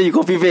 But actually you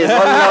copy paste.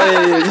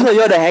 Walao so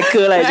you're the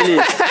hacker lah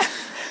actually.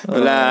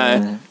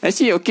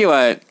 Actually okay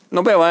what?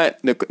 Not bad what?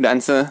 The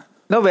answer.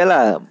 Not bad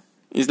lah.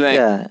 It's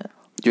like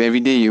you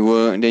everyday you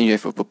work, then you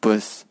have a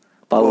purpose.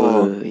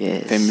 Power,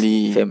 yes.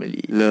 Family.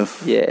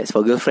 Love. Yes, for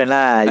girlfriend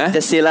lah.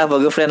 Just say lah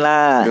for girlfriend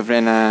lah.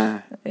 Girlfriend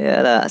lah.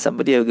 Yeah lah,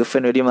 somebody have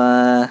girlfriend already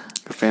mah.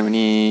 Girlfriend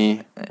ni.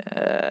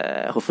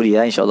 Hopefully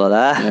insyaAllah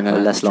lah.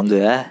 Will last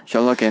longer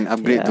InsyaAllah can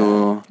upgrade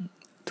to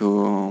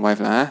wife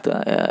lah.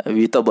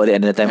 We talk about it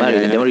another time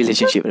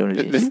relationship.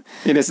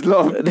 There's a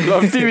lot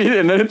of things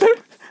another time.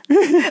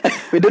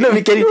 We don't know if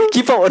we can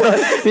keep up or not.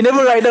 We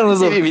never write down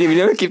also. We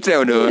never keep track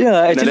of the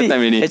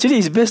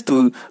actually it's best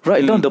to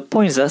write down the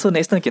points so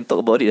next time we can talk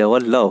about it.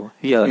 Walao.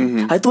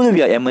 I told you we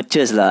are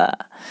amateurs lah.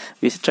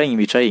 We're trying.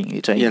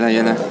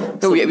 Yeah.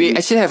 So we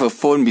actually have a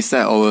phone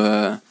beside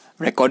our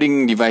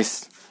recording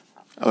device.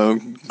 A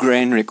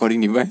grand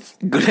recording device.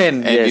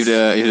 And yes.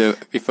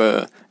 With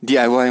a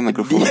DIY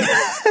microphone.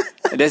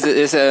 There's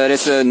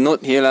a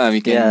note here lah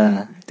we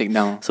can take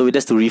down. So we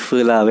just to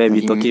refer lah where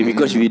we talking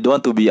because we don't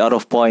want to be out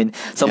of point.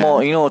 Some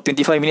more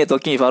 25 minutes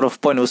talking if out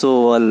of point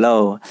also.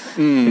 Walao.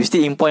 We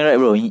still in point right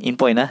bro? In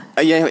point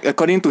Yeah,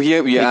 according to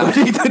here we are.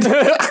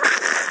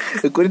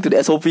 According to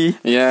the SOP,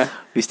 Yeah.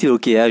 we still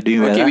okay.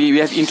 Doing well. Okay, we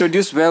have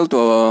introduced well to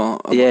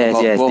Yes.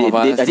 both of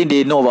us. I think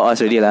they know about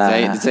us already lah.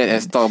 Zaid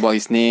has talked about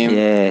his name.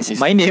 Yes,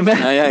 my name.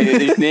 Yeah,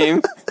 his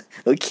name.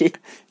 Okay.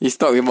 He's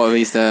talking about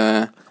his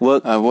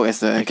Work. work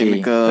as a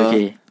chemical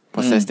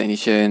process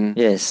technician.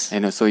 Yes.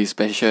 And also his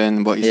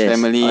passion about his Yes.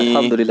 family.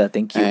 Alhamdulillah,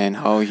 thank you. And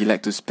how he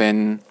like to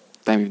spend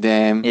time with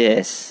them.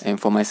 Yes.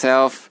 And for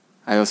myself,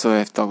 I also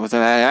have talked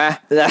about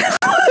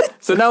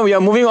So now we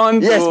are moving on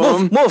to... Yes,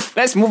 move.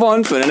 Let's move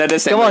on to another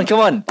segment.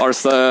 Come on. Or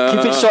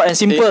Keep it short and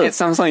simple. Add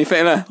some sound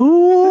effect lah.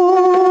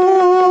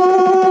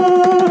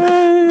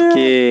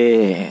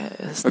 Okay.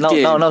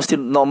 Okay. Now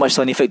still not much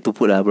sound effect to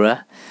put lah, bro.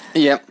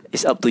 Yep.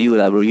 It's up to you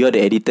lah, bro. You're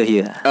the editor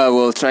here.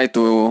 We'll try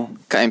to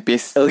cut and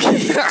paste.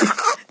 Okay.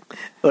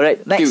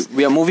 Alright, next.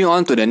 Okay, we are moving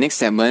on to the next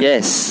segment.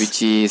 Yes.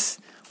 Which is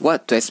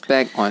what to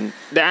expect on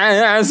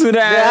Sudah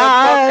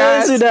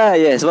podcast. Sudah.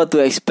 Yes, what to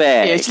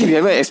expect. Actually,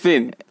 we haven't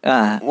explained.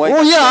 Why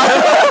Oh yeah.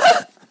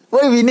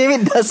 Why we name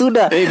it Dah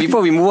Sudah? Before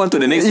we move on to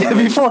the next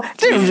segment.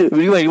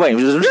 Rewind.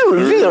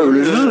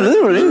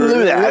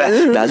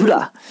 Dah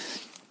Sudah.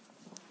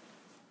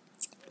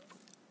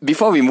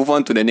 Before we move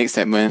on to the next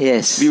segment,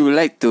 yes, we would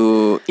like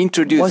to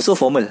introduce. Why so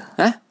formal?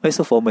 Huh? Why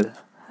so formal?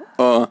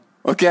 Oh,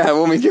 okay, I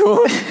won't make you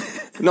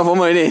not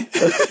formal already.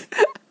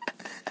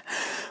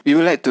 We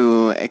would like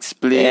to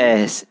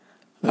explain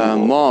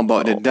more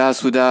about the Dah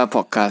Sudah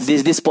podcast.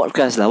 This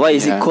podcast lah. Why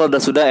is it called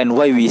Dah Sudah and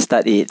why we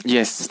start it?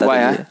 Yes,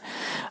 why?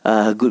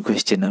 Good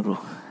question bro.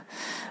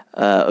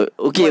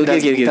 Okay.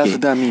 Dah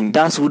Sudah mean?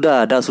 Dah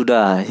Sudah.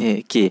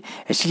 Okay.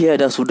 Actually,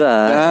 Dah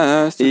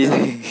Sudah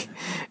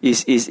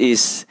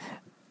is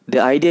the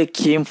idea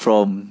came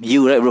from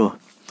you, right, bro?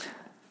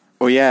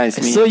 Oh yeah,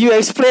 it's me. So you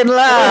explain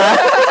lah.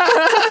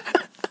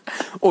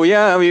 Oh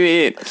yeah,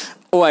 wait.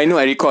 Oh, I know,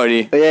 I record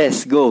already.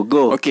 Yes, go.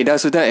 Okay, Dah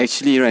Sudah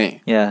actually,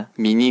 right? Yeah.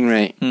 Meaning,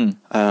 right?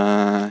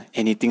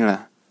 Anything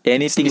lah.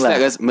 Anything it's lah.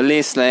 It's like a Malay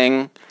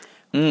slang.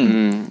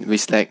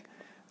 Which like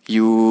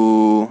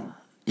you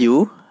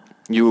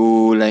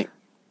like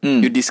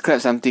you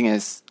describe something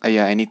as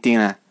anything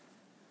lah.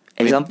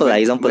 Example lah.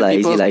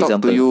 People talk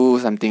to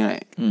you something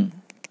like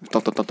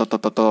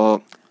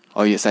talk.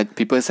 Or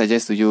people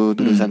suggest to you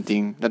to do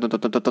something.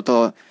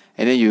 Talk.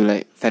 And then you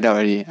like fed up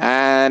already.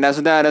 Dah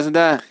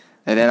sudah.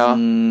 Like that lor.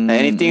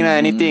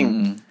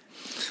 Anything.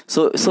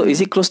 So is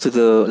it close to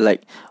the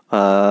like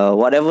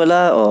whatever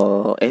lah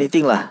or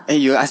anything lah? Hey,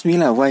 you ask me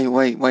lah. Why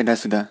dah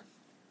sudah?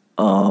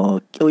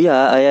 Oh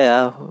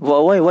yeah.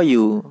 Why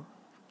you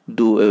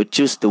do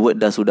choose the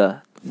word dah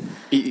sudah?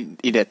 In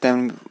that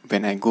time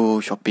when I go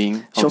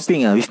shopping.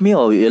 With me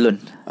or with alone?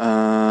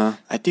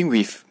 I think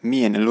with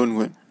me and alone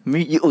word.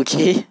 Me, you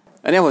okay?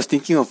 And then I was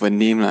thinking of a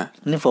name lah.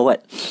 Name for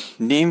what?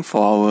 Name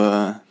for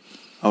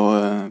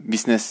our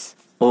business.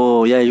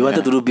 Oh yeah, you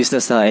wanted to do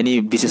business lah.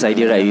 Any business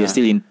idea, right? You're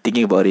still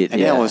thinking about it.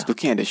 And then I was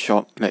looking at the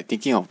shop, like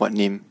thinking of what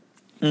name.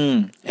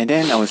 And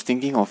then I was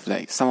thinking of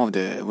like some of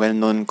the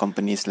well-known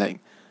companies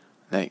like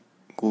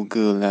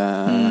Google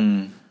lah,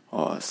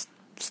 or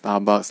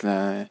Starbucks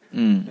lah.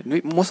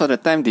 Most of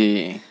the time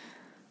they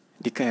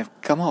kind of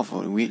come out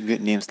with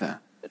weird names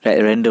lah.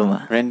 Right,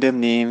 random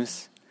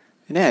names.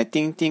 And then I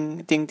think,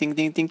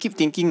 keep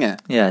thinking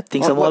Yeah,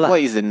 think some more lah.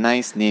 What is a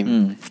nice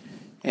name?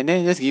 And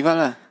then just give up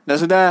lah. Dah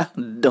sudah.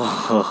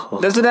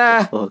 Dah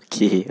sudah.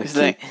 Okay. It's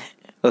like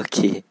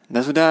okay. Dah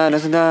sudah.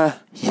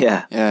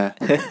 Yeah.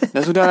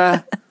 Dah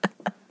sudah.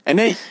 And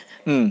then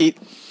it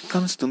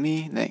comes to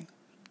me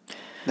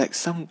like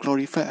some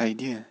glorified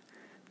idea.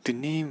 The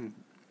name.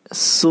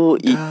 So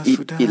it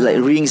like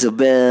rings a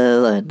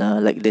bell and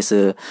like there's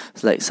a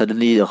like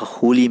suddenly a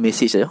holy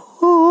message like,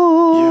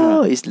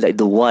 it's like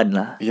the one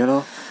lah. Yeah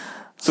lor.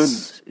 So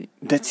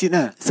that's it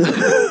lah. So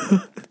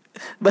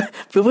but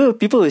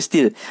people will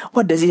still,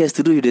 what does it has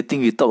to do with the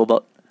thing we talk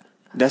about?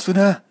 Dah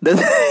sudah.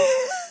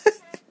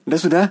 Dah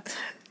sudah.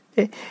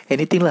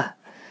 Anything lah.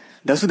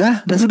 Dah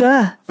sudah.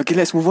 Okay,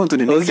 let's move on to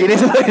the next section.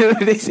 Let's move on to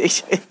the next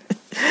section.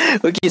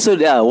 Okay, so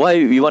why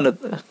we want to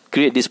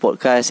create this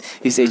podcast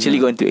is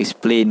actually going to be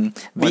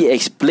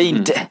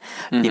explained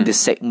in the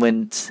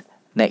segment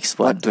next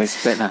one. What to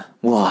expect lah.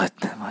 What?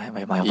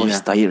 My voice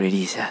is tired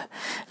already.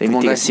 Let me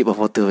take a sip of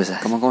water first.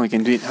 Come on, we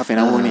can do it half an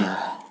hour ni.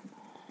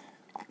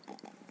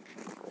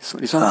 So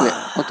this one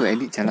how to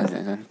edit jalan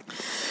kan?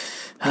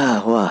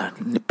 Wow,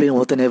 the plain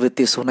water never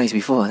tastes so nice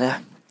before.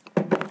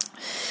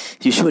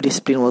 You sure this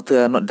plain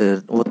water not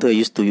the water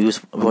I used to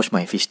wash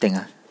my fish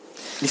tank?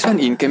 This one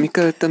in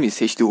chemical term is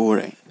H2O,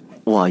 right?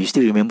 Wow, you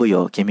still remember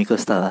your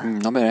chemical stuff?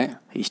 Not bad, right?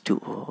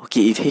 H2O.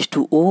 Okay, if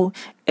H2O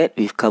add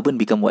with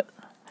carbon become what?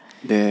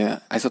 The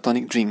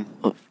isotonic drink.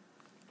 Oh.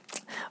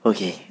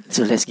 Okay,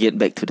 so let's get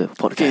back to the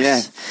podcast. Okay,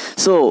 yeah.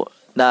 So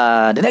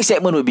the next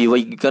segment will be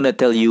we're gonna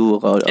tell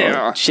you or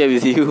share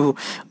with you,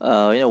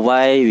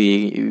 why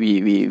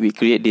we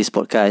create this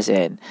podcast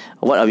and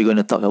what are we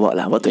gonna talk about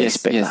lah, what to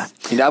expect lah.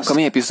 In the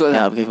upcoming episode.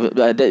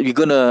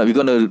 We're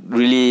gonna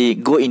really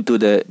go in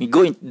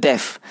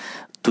depth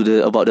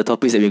about the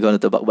topics that we're gonna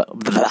talk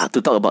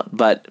about.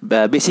 But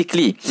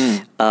basically,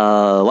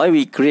 why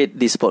we create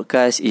this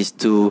podcast is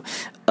to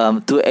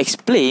to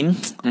explain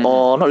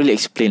or not really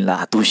explain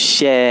lah, to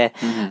share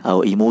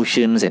our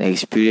emotions and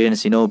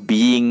experience,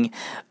 being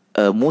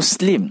a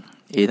Muslim.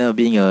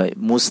 Being a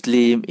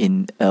Muslim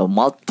in a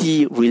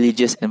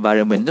multi-religious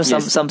environment.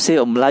 Some say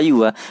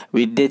Melayu,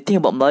 when they think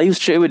about Melayu,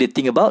 straight away they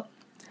think about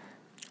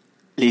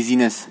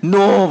laziness.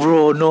 No,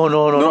 bro,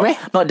 no. eh?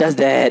 Not just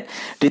that.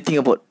 They think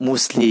about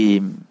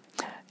Muslim.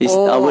 It's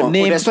our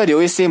name. That's why they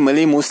always say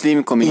Malay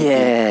Muslim community.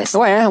 Yes.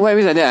 Why? Why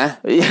is it like that?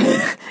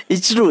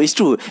 It's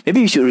true.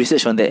 Maybe we should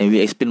research on that and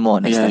we explain more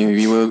next time.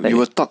 We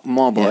will talk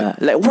more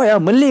about. Like why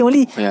Malay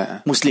only?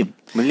 Yeah. Muslim.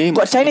 Malay.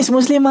 Got Chinese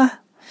Muslim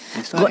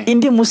That's Got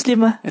Indian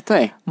Muslim That's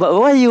why. But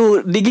why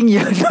you digging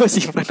your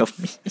nose in front of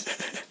me?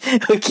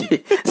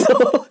 Okay. So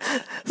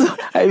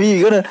I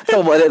mean we're gonna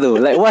talk about that though.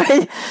 Like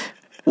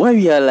why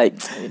we are like,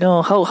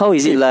 how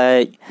is it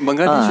like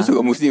Bangladesh also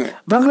got Muslim.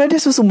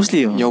 Bangladesh also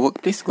Muslim. Your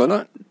workplace got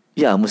not?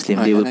 Yeah,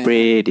 Muslim. They will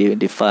pray,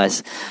 they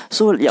fast.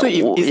 So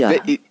it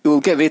will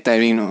get very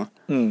tiring, no?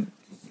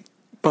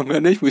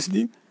 Bangladesh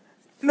Muslim.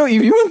 No,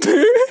 if you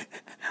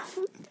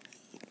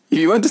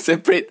want to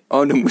separate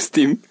all the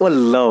Muslim,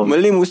 Walao.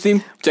 Malay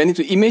Muslim, Chinese.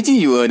 Imagine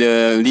you are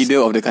the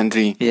leader of the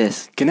country.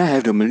 Yes. Can I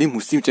have the Malay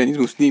Muslim, Chinese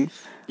Muslim,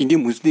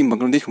 Indian Muslim,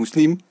 Bangladesh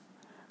Muslim?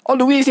 All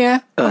the way, yeah.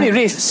 Only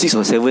race 6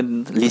 or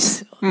 7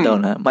 lists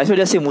down. Might as well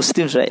just say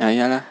Muslims, right?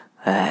 Yeah lah.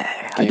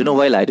 I don't know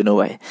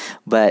why.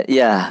 But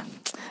yeah.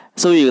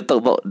 So we will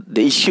talk about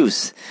the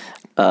issues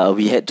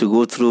we had to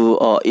go through,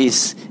 or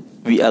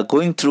we are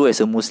going through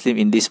as a Muslim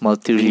in this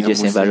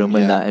multi-religious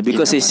environment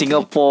because in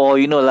Singapore,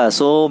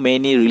 so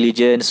many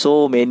religions,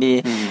 so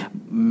many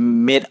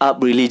made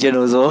up religion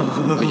also.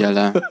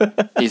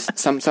 It's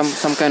some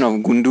kind of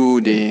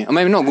gundu. I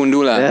mean, not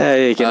gundu lah.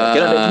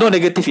 Cannot, no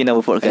negative in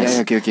our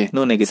podcast. Okay.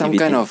 No negativity. Some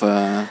kind of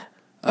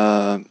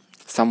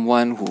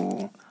someone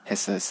who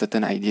has a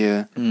certain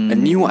idea, a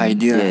new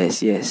idea.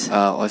 Yes.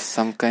 Or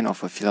some kind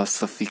of a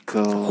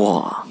philosophical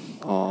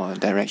or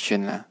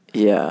direction lah.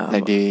 Yeah.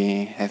 Like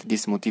they have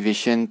this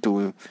motivation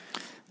to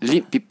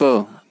lead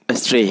people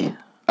astray.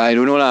 I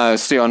don't know lah,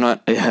 astray or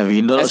not. Yeah,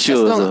 we're not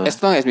sure.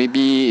 As long as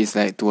maybe it's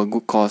like to a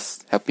good cause,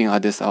 helping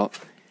others out,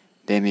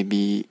 then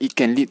maybe it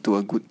can lead to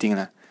a good thing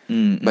lah.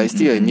 But it's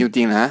still a new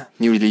thing lah,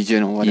 new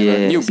religion or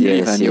whatever. New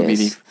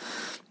belief.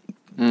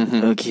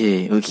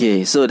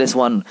 Okay. So that's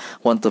one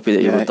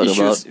topic that you will talk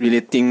about. Issues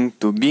relating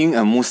to being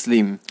a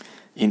Muslim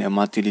in a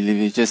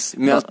multi-religious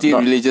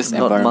environment.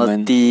 Not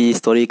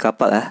multi-story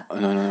kapak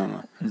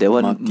No. That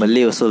one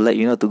Malay also like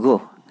to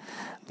go.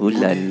 Ooh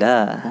la la.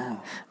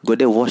 Go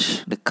there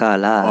wash the car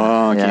lah.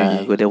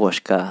 Okay. Go there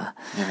wash car.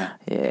 Yeah.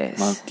 Yes.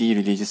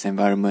 Multi-religious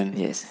environment.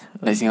 Yes.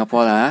 Like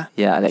Singapore lah.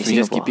 Yeah, like so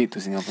Singapore. Just keep it to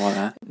Singapore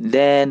lah.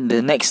 Then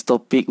the next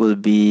topic will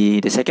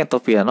be the second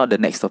topic, not the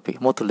next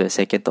topic. More to the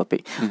second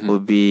topic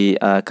will be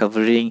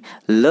covering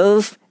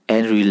love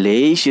and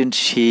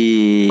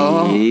relationship.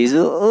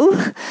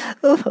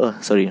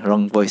 Sorry,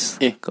 wrong voice.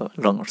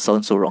 Wrong,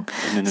 sounds so wrong.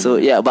 No. So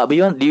yeah, but we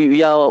are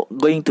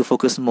going to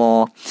focus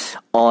more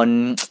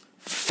on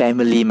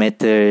family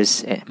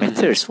matters.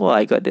 Matters. Wow,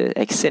 I got the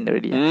accent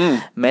already.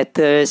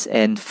 Matters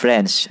and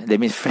French. That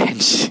means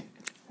French.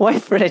 Why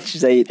French,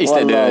 Zaid? It's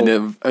like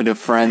the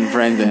friend.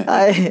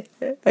 I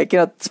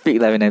cannot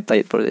speak when I'm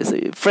tired for this.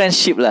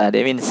 Friendship lah.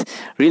 That means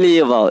really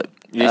about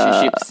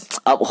relationships,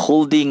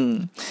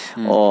 upholding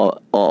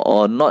or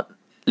not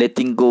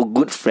letting go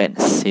good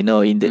friends. In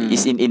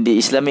the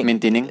Islamic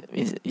maintaining.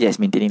 Yes,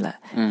 maintaining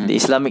lah. The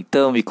Islamic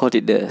term we call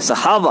it the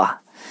Sahaba.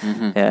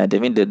 Yeah, they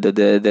mean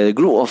the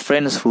group of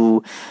friends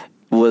who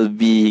will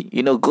be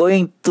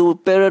going to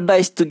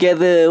paradise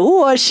together.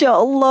 Oh,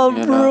 inshallah,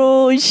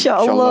 bro,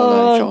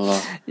 inshallah.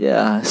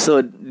 Yeah,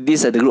 so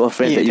these are the group of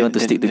friends that you want to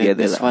stick together.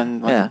 There's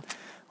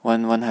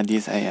one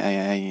hadith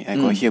I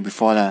got hear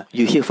before lah.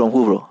 You hear from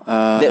who, bro?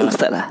 That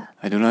ustaz lah.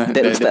 I don't know.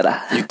 That ustaz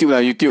lah.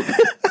 YouTube.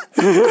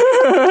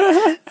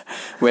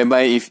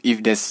 Whereby if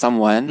there's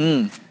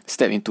someone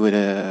step into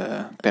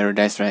the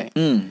paradise, right?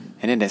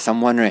 And then there's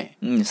someone, right?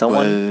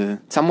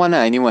 Someone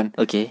anyone.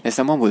 Okay. Then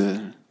someone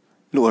will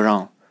look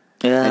around.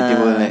 Yeah. Like they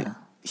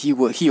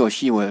will he or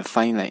she will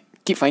find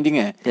keep finding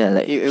Yeah,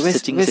 like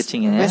searching.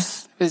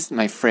 Where's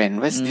my friend?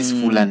 Where's this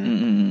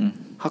Fulan?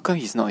 How come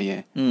he's not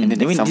here? And then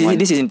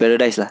this is in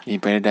paradise lah. In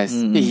paradise.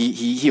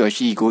 He or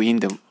she go in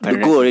the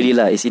paradise. Go already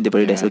lah. It's in the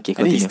paradise. Okay,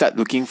 and then he continue. start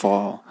looking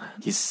for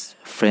his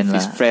friend lah.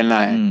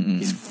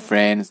 His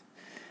friends.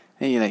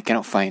 Then he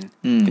cannot find.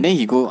 And then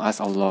he go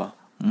ask Allah.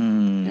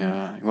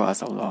 Yeah, he go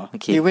ask Allah.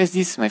 Okay. Hey, where's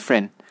this my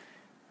friend?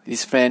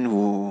 This friend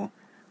who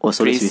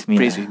also prays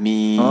with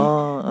me.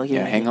 Oh, okay.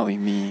 Yeah, hang out with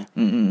me.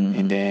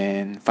 And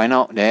then find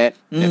out that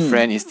the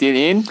friend is still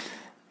in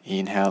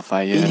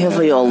hellfire. In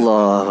hellfire,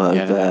 Allah.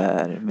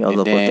 May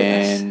Allah protect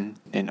us.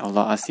 Then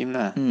Allah asked him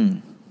lah,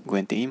 go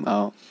and take him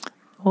out.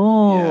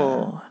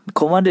 Oh,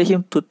 commanded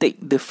him to take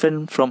the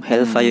friend from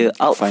hellfire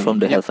out fine. from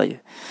the Yep.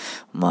 hellfire.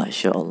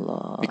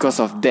 MashaAllah. Because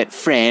of that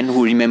friend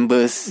who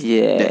remembers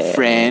Yeah. that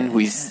friend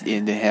who is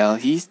in the hell,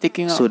 he's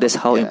taking out. So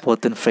that's how Yeah.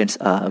 important friends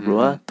are,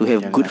 bro. To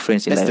have Yeah good lah.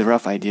 friends in That's life. the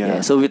rough idea. Yeah,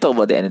 lah. so we talk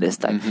about that another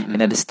time.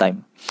 Another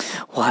time.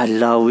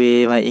 Walao,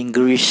 my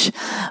English.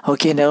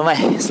 Okay, never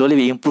mind. Slowly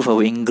we improve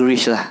our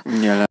English lah.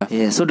 Yeah lah.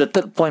 Yeah. So the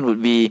third point would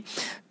be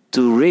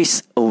to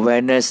raise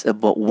awareness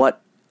about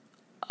what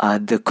are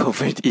the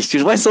common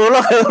issues. Why so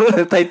long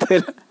the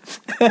title?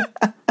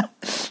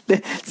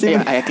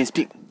 I can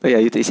speak. Oh yeah,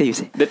 you say.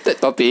 The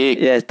third topic.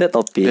 Yeah, third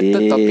topic. The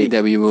third topic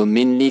that we will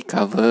mainly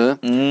cover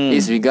Mm.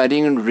 is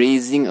regarding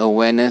raising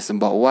awareness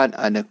about what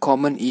are the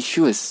common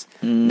issues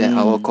that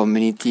our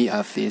community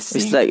are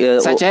facing. It's like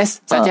such as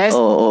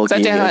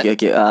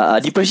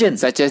depression.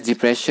 such as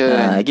depression.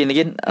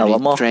 Again.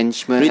 One more.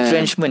 Retrenchment.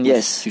 Retrenchment.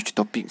 Yes. Huge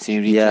topic.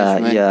 Say Yeah.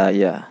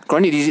 retrenchment.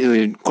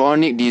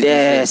 Chronic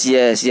disease.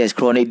 Yes.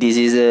 Chronic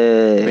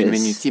diseases. When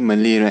you see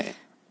Malay, right?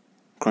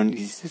 Chronic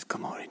diseases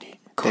come out already.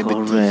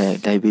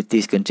 Correct.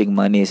 Diabetes, kencing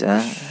manis,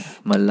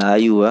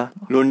 Melayu,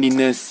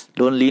 Loneliness.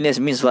 Loneliness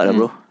means what,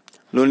 bro?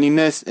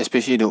 Loneliness,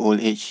 especially the old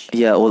age.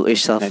 Yeah, old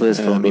age suffers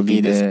from maybe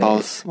loneliness. the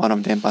spouse, one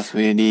of them passed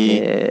away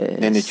already.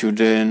 Yes. Then the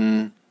children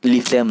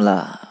Leave them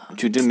lah.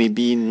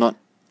 maybe not,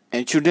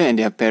 and children and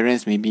their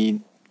parents maybe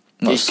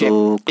Not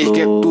so age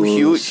gap too close.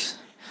 huge,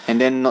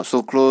 and then not so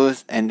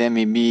close, and then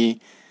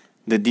maybe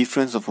the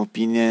difference of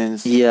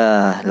opinions.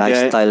 Yeah,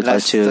 lifestyle,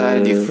 culture.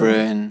 Lifestyle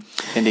different,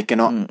 and they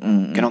cannot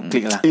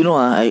click lah. You know,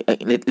 I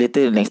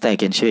later next time I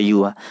can share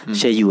you,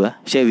 share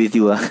with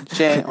you,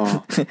 Share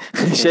or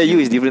share you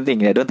is different thing.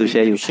 I don't want to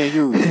share you. share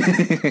you.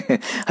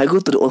 I go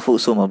to the old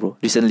folks home, bro.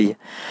 Recently,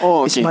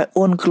 Oh, it's okay. my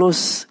own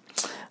close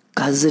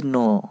cousin,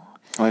 no.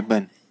 What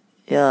happened?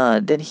 Yeah,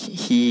 then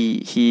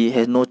he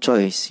has no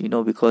choice,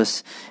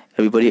 because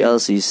everybody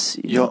else is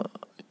Your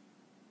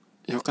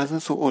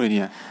cousin so old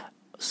already.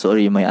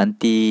 sorry, my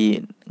auntie,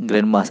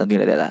 grandma, something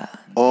like that lah.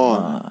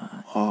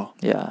 Oh.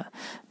 Yeah,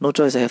 no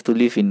choice. I have to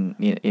live in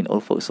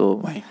old folks. So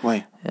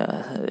Why?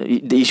 yeah,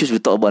 the issues we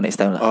talk about next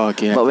time lah. Oh,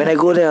 okay. But when I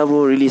go there,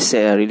 bro, really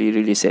sad,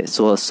 really sad.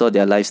 So I saw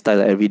their lifestyle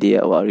every day.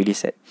 Wow, really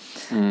sad.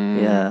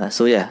 Yeah.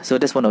 So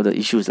that's one of the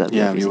issues lah.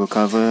 Yeah, we will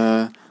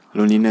cover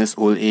loneliness,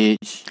 old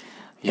age.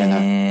 Yeah.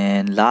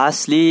 And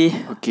lastly,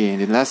 Okay,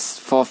 the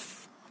last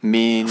fourth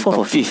main. fourth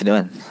or topic. fifth, that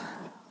one.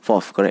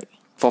 Fourth, correct.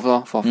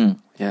 Fourth.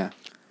 Yeah.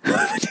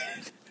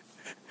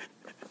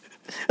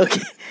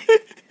 Okay.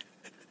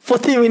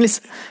 40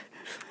 minutes.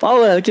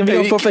 Power. We can be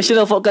a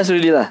professional podcast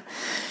already lah.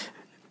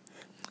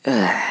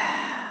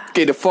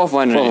 Okay, the fourth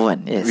one, right? Fourth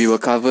one, yes. We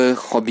will cover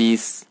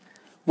hobbies.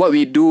 What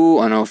we do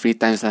on our free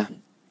times lah.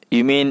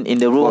 You mean in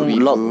the What we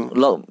room,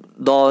 lock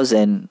doors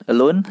and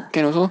alone?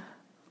 Can also?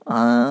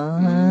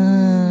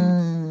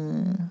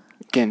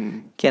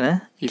 Can.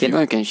 If you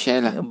want, can share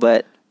lah.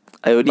 But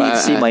I already But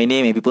say my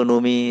name and people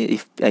know me.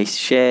 If I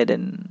share,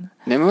 then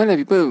Never mind lah,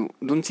 people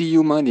don't see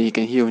you mah, they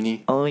can hear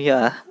only. oh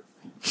yeah,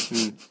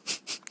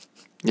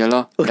 Yeah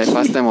lor, like Okay.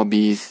 pastime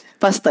hobbies.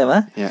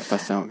 pastime. Yeah,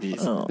 pastime hobbies.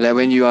 Oh. Like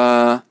when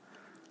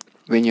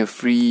you're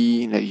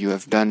free, like you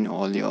have done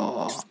all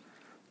your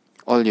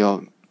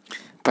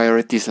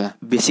priorities lah.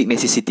 Basic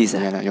necessities.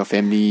 Yeah lah, your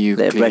family, you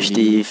Like clean brush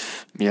already.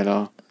 teeth. Yeah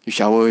lah, you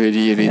shower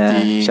already,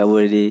 everything.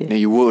 Shower already.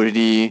 Then you work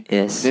already.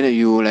 Yes. Then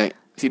you like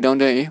sit down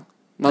there.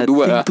 Now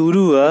do what? Nothing to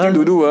do. Nothing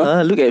to do,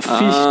 Look at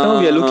fish.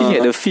 Now we are looking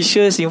at the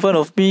fishes in front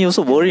of me.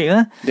 Also boring.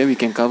 Then we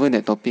can cover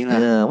that topic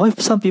lah. Yeah. Why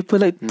some people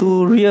like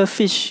to rear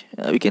fish?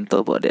 We can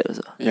talk about that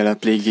also. Yeah lah,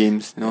 play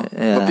games. No,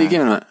 Yeah. play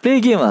game or not?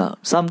 Play game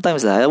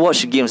sometimes I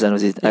watch games.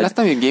 Last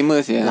time you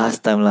gamers, yeah.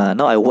 Last time lah.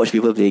 Now I watch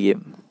people play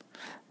game.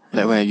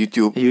 Like where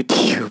YouTube.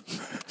 YouTube.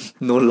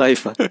 No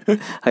life.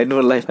 I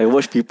no life. I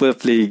watch people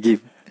play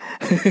game.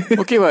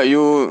 Okay, but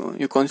you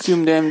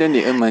consume them, then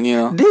they earn money.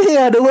 They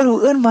are the one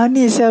who earn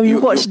money. So we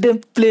You- watch them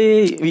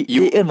play.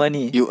 They earn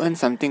money. You earn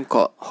something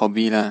called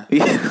hobby lah.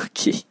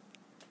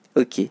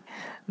 Okay.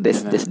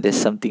 That's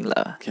something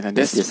lah. Okay lah,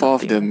 that's four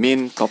of the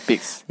main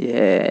topics.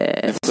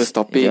 Yeah. The first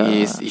topic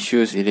is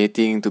issues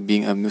relating to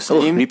being a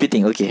Muslim.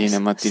 Repeating. Okay. In a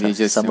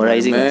multi-religious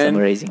Summarizing.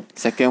 environment.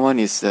 Second one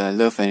is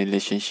love and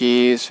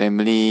relationships,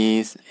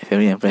 families,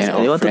 Family and friends.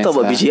 And You our want to talk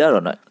about friends BGR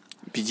or not?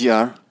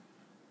 PGR.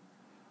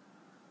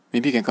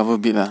 Maybe you can cover a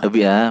bit lah. A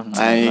bit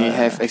I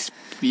have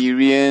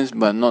experience,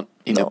 but not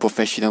in a No.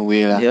 professional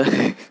way lah. Yeah.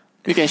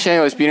 You can share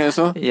your experience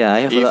also. Yeah,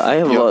 I have If you're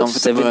about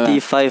comfortable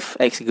 75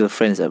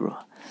 ex-girlfriends, bro.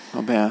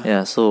 Not bad.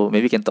 Yeah, so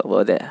maybe we can talk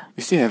about that.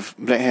 You still have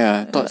black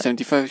hair. Thought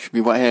 75 should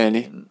be white hair.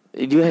 Ni.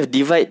 You have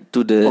divide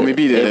to the Or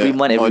maybe the every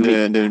month, every or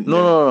week. the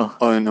No.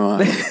 Oh no.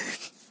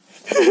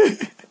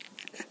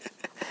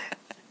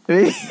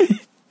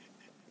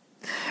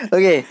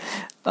 Okay.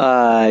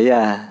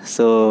 Yeah.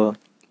 So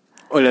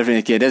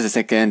Okay, that's the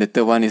second. The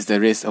third one is the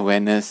raise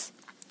awareness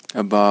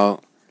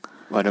about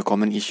what the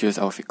common issues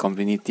our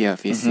community are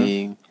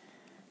facing.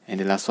 And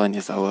the last one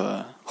is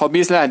our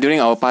hobbies lah during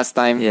our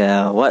pastime.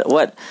 yeah, what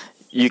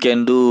you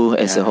can do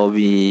as a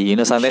hobby. You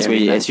know, sometimes Share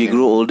with as we us,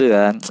 grow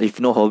older, if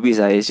no hobbies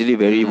are actually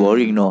very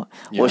boring. No,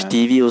 watch Yeah.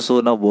 TV also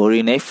now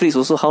boring. Netflix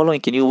also, how long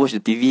can you watch the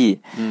TV?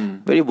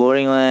 Very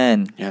boring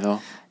one. Yeah, lor.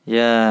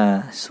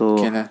 Yeah. So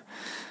Okay lah.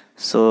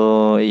 so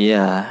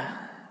yeah.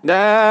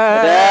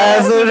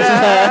 Dah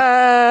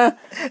sudah.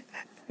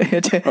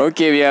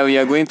 Okay, we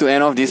are going to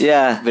end off this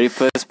Yeah. very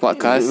first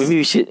podcast. Maybe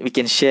we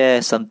can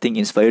share something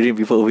inspiring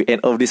before we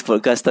end off this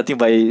podcast, starting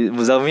by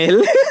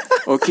Muzammil.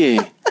 Okay,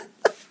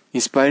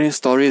 inspiring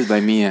stories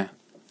by me.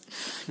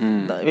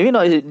 Maybe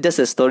not just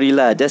a story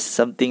lah, just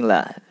something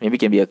lah. Maybe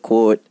can be a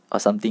quote or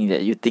something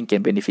that you think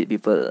can benefit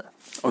people.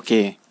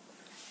 Okay,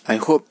 I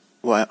hope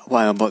what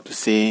I'm about to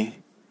say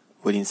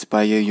will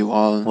inspire you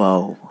all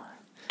Wow.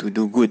 to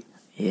do good.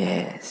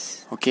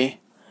 Yes. Okay,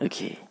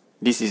 Okay.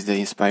 this is the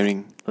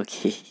inspiring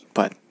Okay.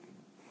 part.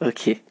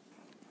 Okay.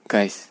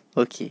 Guys,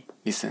 Okay.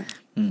 listen.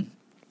 Mm.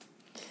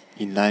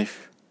 In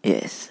life,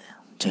 Yes.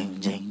 Jing,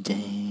 jing,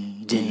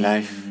 jing, jing. in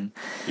life,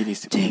 it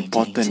is Jing,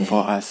 important jing,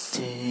 for us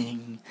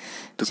jing,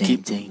 to jing, keep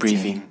jing,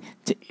 breathing.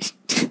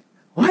 jing.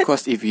 What?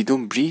 Because if we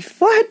don't breathe,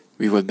 What?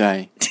 we will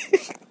die.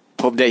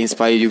 Hope that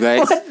inspired you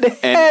guys. What the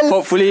and hell?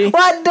 hopefully,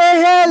 What the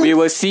hell? we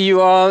will see you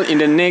all in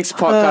the next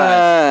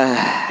podcast.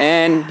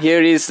 And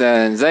here is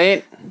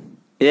Zaid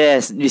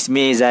Yes, it's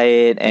me,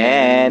 Zaid,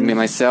 and me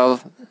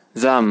myself,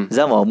 Zam.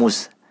 Zam or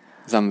Mus?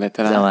 Zam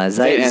better Zam, lah.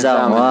 Zaid and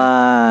Zam.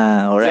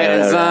 Wah, alright. Zaid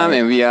and Zam,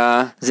 and we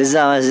are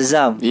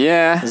Zam.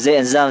 yeah.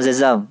 Zaid and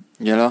Zam.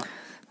 Ya loh.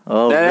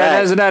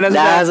 Alright.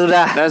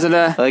 Dah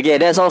sudah. Okay,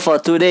 that's all for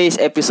today's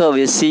episode.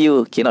 We'll see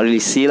you. Cannot really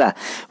see lah.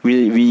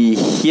 We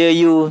hear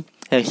you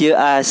and hear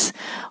us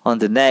on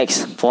the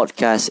next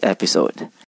podcast episode.